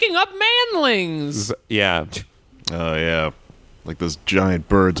start picking up manlings. Yeah. Oh, yeah. Like those giant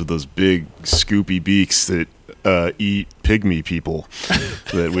birds with those big scoopy beaks that eat pygmy people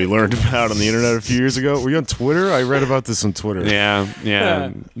that we learned about on the internet a few years ago. Were you on Twitter? I read about this on Twitter. Yeah.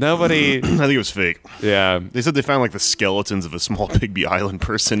 Nobody. I think it was fake. Yeah. They said they found like the skeletons of a small Pygmy Island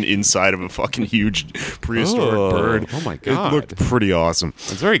person inside of a fucking huge prehistoric bird. Oh my God. It looked pretty awesome.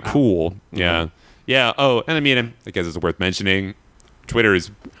 It's very cool. Yeah. Yeah. Oh, and I mean, I guess it's worth mentioning,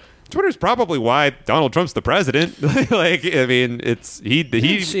 Twitter's probably why Donald Trump's the president. Like, I mean, it's he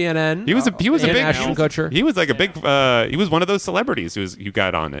CNN. He was a big Ashton Kutcher. He was like a big. He was one of those celebrities who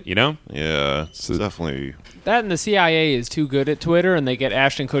got on it. Yeah, it's definitely. That and the CIA is too good at Twitter, and they get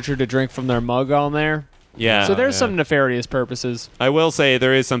Ashton Kutcher to drink from their mug on there. Yeah. So there's some nefarious purposes. I will say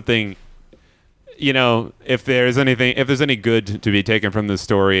there is something. If there's any good to be taken from this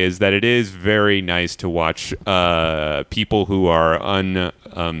story, is that it is very nice to watch people who are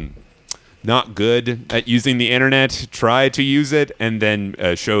not good at using the internet try to use it and then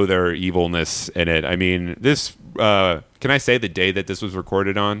show their evilness in it. I mean, this. Can I say the day that this was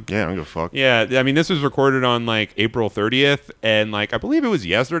recorded on? Yeah, I don't give a fuck. Yeah, I mean, this was recorded on like April 30th, and like I believe it was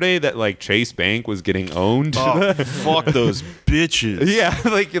yesterday that like Chase Bank was getting owned. Oh, fuck those bitches. Yeah,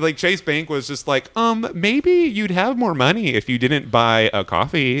 like Chase Bank was just like, maybe you'd have more money if you didn't buy a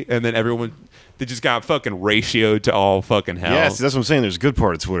coffee, and then everyone. They just got fucking ratioed to all fucking hell. Yes, that's what I'm saying. There's a good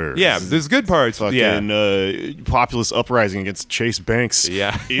part of Twitter. Yeah, there's good parts. Fucking populist uprising against Chase Bank's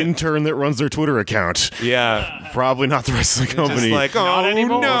intern that runs their Twitter account. Yeah. Probably not the rest of the company. Just like, Not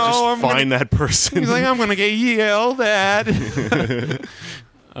anymore. no. Just find that person. He's like, I'm going to get yelled at.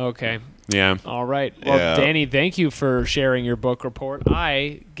 Okay. Yeah. All right. Well, Yeah. Danny, thank you for sharing your book report.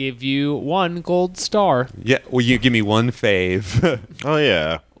 I give you 1 gold star. Yeah, well, you give me one fave. Oh,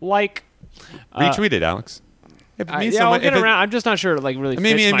 yeah. Like... Retweet it, Alex. If it means so I'll much, get if it- around. I'm just not sure it like really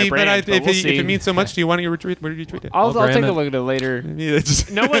Maybe, fits my brand, but if we'll see. it means so much, do you want to retweet it? I'll gram take it. a look at it later. Yeah,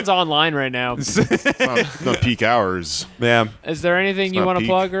 just- No one's online right now. Not peak hours. yeah. Is there anything you not want to peak.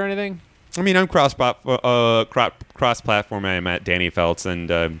 plug or anything? I mean, I'm cross-platform. I'm at Danny Feltz,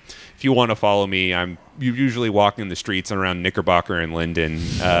 and if you want to follow me, I'm usually walking the streets around Knickerbocker and Linden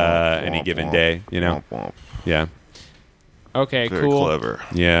any given day. Womp womp. Yeah. Okay, Very cool. clever.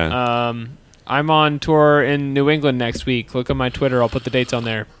 Yeah. I'm on tour in New England next week. Look at my Twitter. I'll put the dates on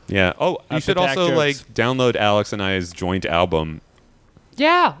there. Yeah. Oh, you Up should Attack also jokes. download Alex and I's joint album.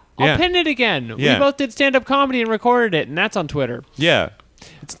 Yeah, I'll Yeah. pin it again. Yeah. We both did stand-up comedy and recorded it, and that's on Twitter. Yeah.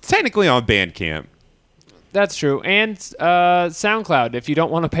 It's technically on Bandcamp. That's true. And SoundCloud if you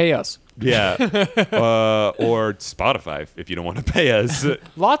don't want to pay us. Yeah. Or Spotify if you don't want to pay us.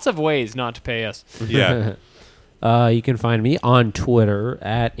 Lots of ways not to pay us. Yeah. You can find me on Twitter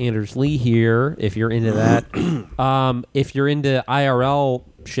at Anders Lee here if you're into that. If you're into IRL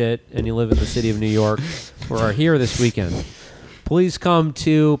shit and you live in the city of New York or are here this weekend, please come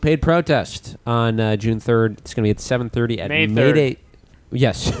to Paid Protest on June 3rd. It's going to be at 7:30 at May 3rd. Mayday.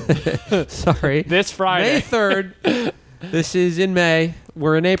 Yes. Sorry. This Friday. May 3rd. This is in May.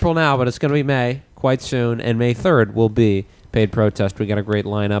 We're in April now, but it's going to be May quite soon. And May 3rd will be Paid Protest. We got a great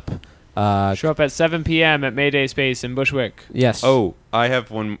lineup. Show up at 7 p.m. at Mayday Space in Bushwick. Yes. Oh, I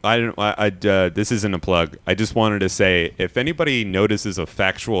have one. This isn't a plug. I just wanted to say, if anybody notices a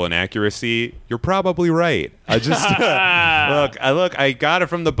factual inaccuracy, you're probably right. I just look. I got it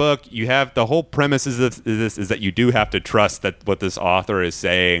from the book. You have the whole premise is that you do have to trust that what this author is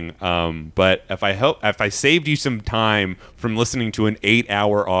saying. But if I saved you some time from listening to an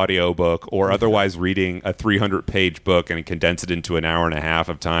 8-hour audiobook or otherwise reading a 300-page book and condense it into an hour and a half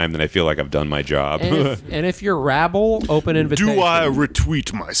of time, then I feel like I've done my job. And if you're rabble, open invitation. Do I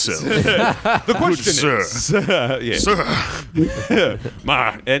retweet myself? The question Good is, Sir.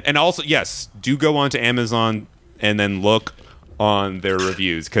 and also, yes, do go on to Amazon and then look on their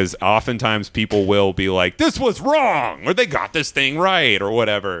reviews, because oftentimes people will be like, this was wrong, or they got this thing right, or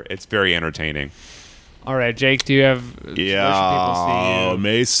whatever. It's very entertaining. All right, Jake, do you have... where should people see you?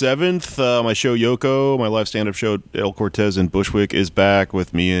 May 7th, my show Yoko, my live stand-up show El Cortez in Bushwick is back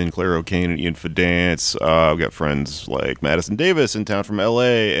with me and Claire O'Kane and Ian Fidance. I've got friends like Madison Davis in town from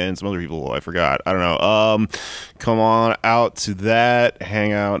LA and some other people I forgot. I don't know. Come on out to that,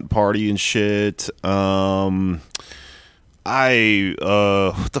 hang out, party and shit. What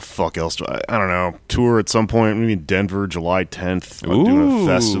the fuck else do I don't know. Tour at some point, maybe in Denver, July 10th. I'm doing a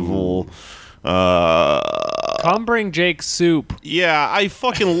festival. Come bring Jake soup. Yeah, I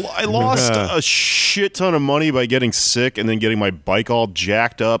lost a shit ton of money by getting sick and then getting my bike all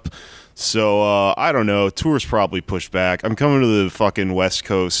jacked up. So, I don't know. Tour's probably pushed back. I'm coming to the fucking West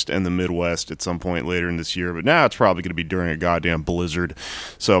Coast and the Midwest at some point later in this year, but now it's probably going to be during a goddamn blizzard.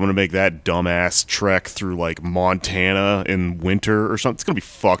 So I'm going to make that dumbass trek through, like, Montana in winter or something. It's going to be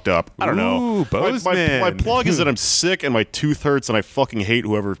fucked up. I don't know. My plug is that I'm sick and my tooth hurts and I fucking hate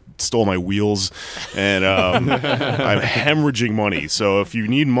whoever stole my wheels. And I'm hemorrhaging money. So if you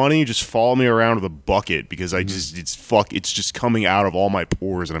need money, just follow me around with a bucket because it's just coming out of all my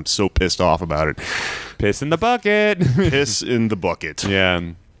pores and I'm so pissed off about it. Piss in the bucket. Piss in the bucket.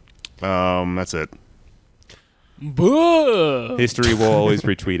 Yeah. That's it. Boo! History will always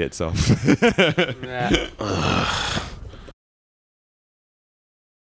retweet itself.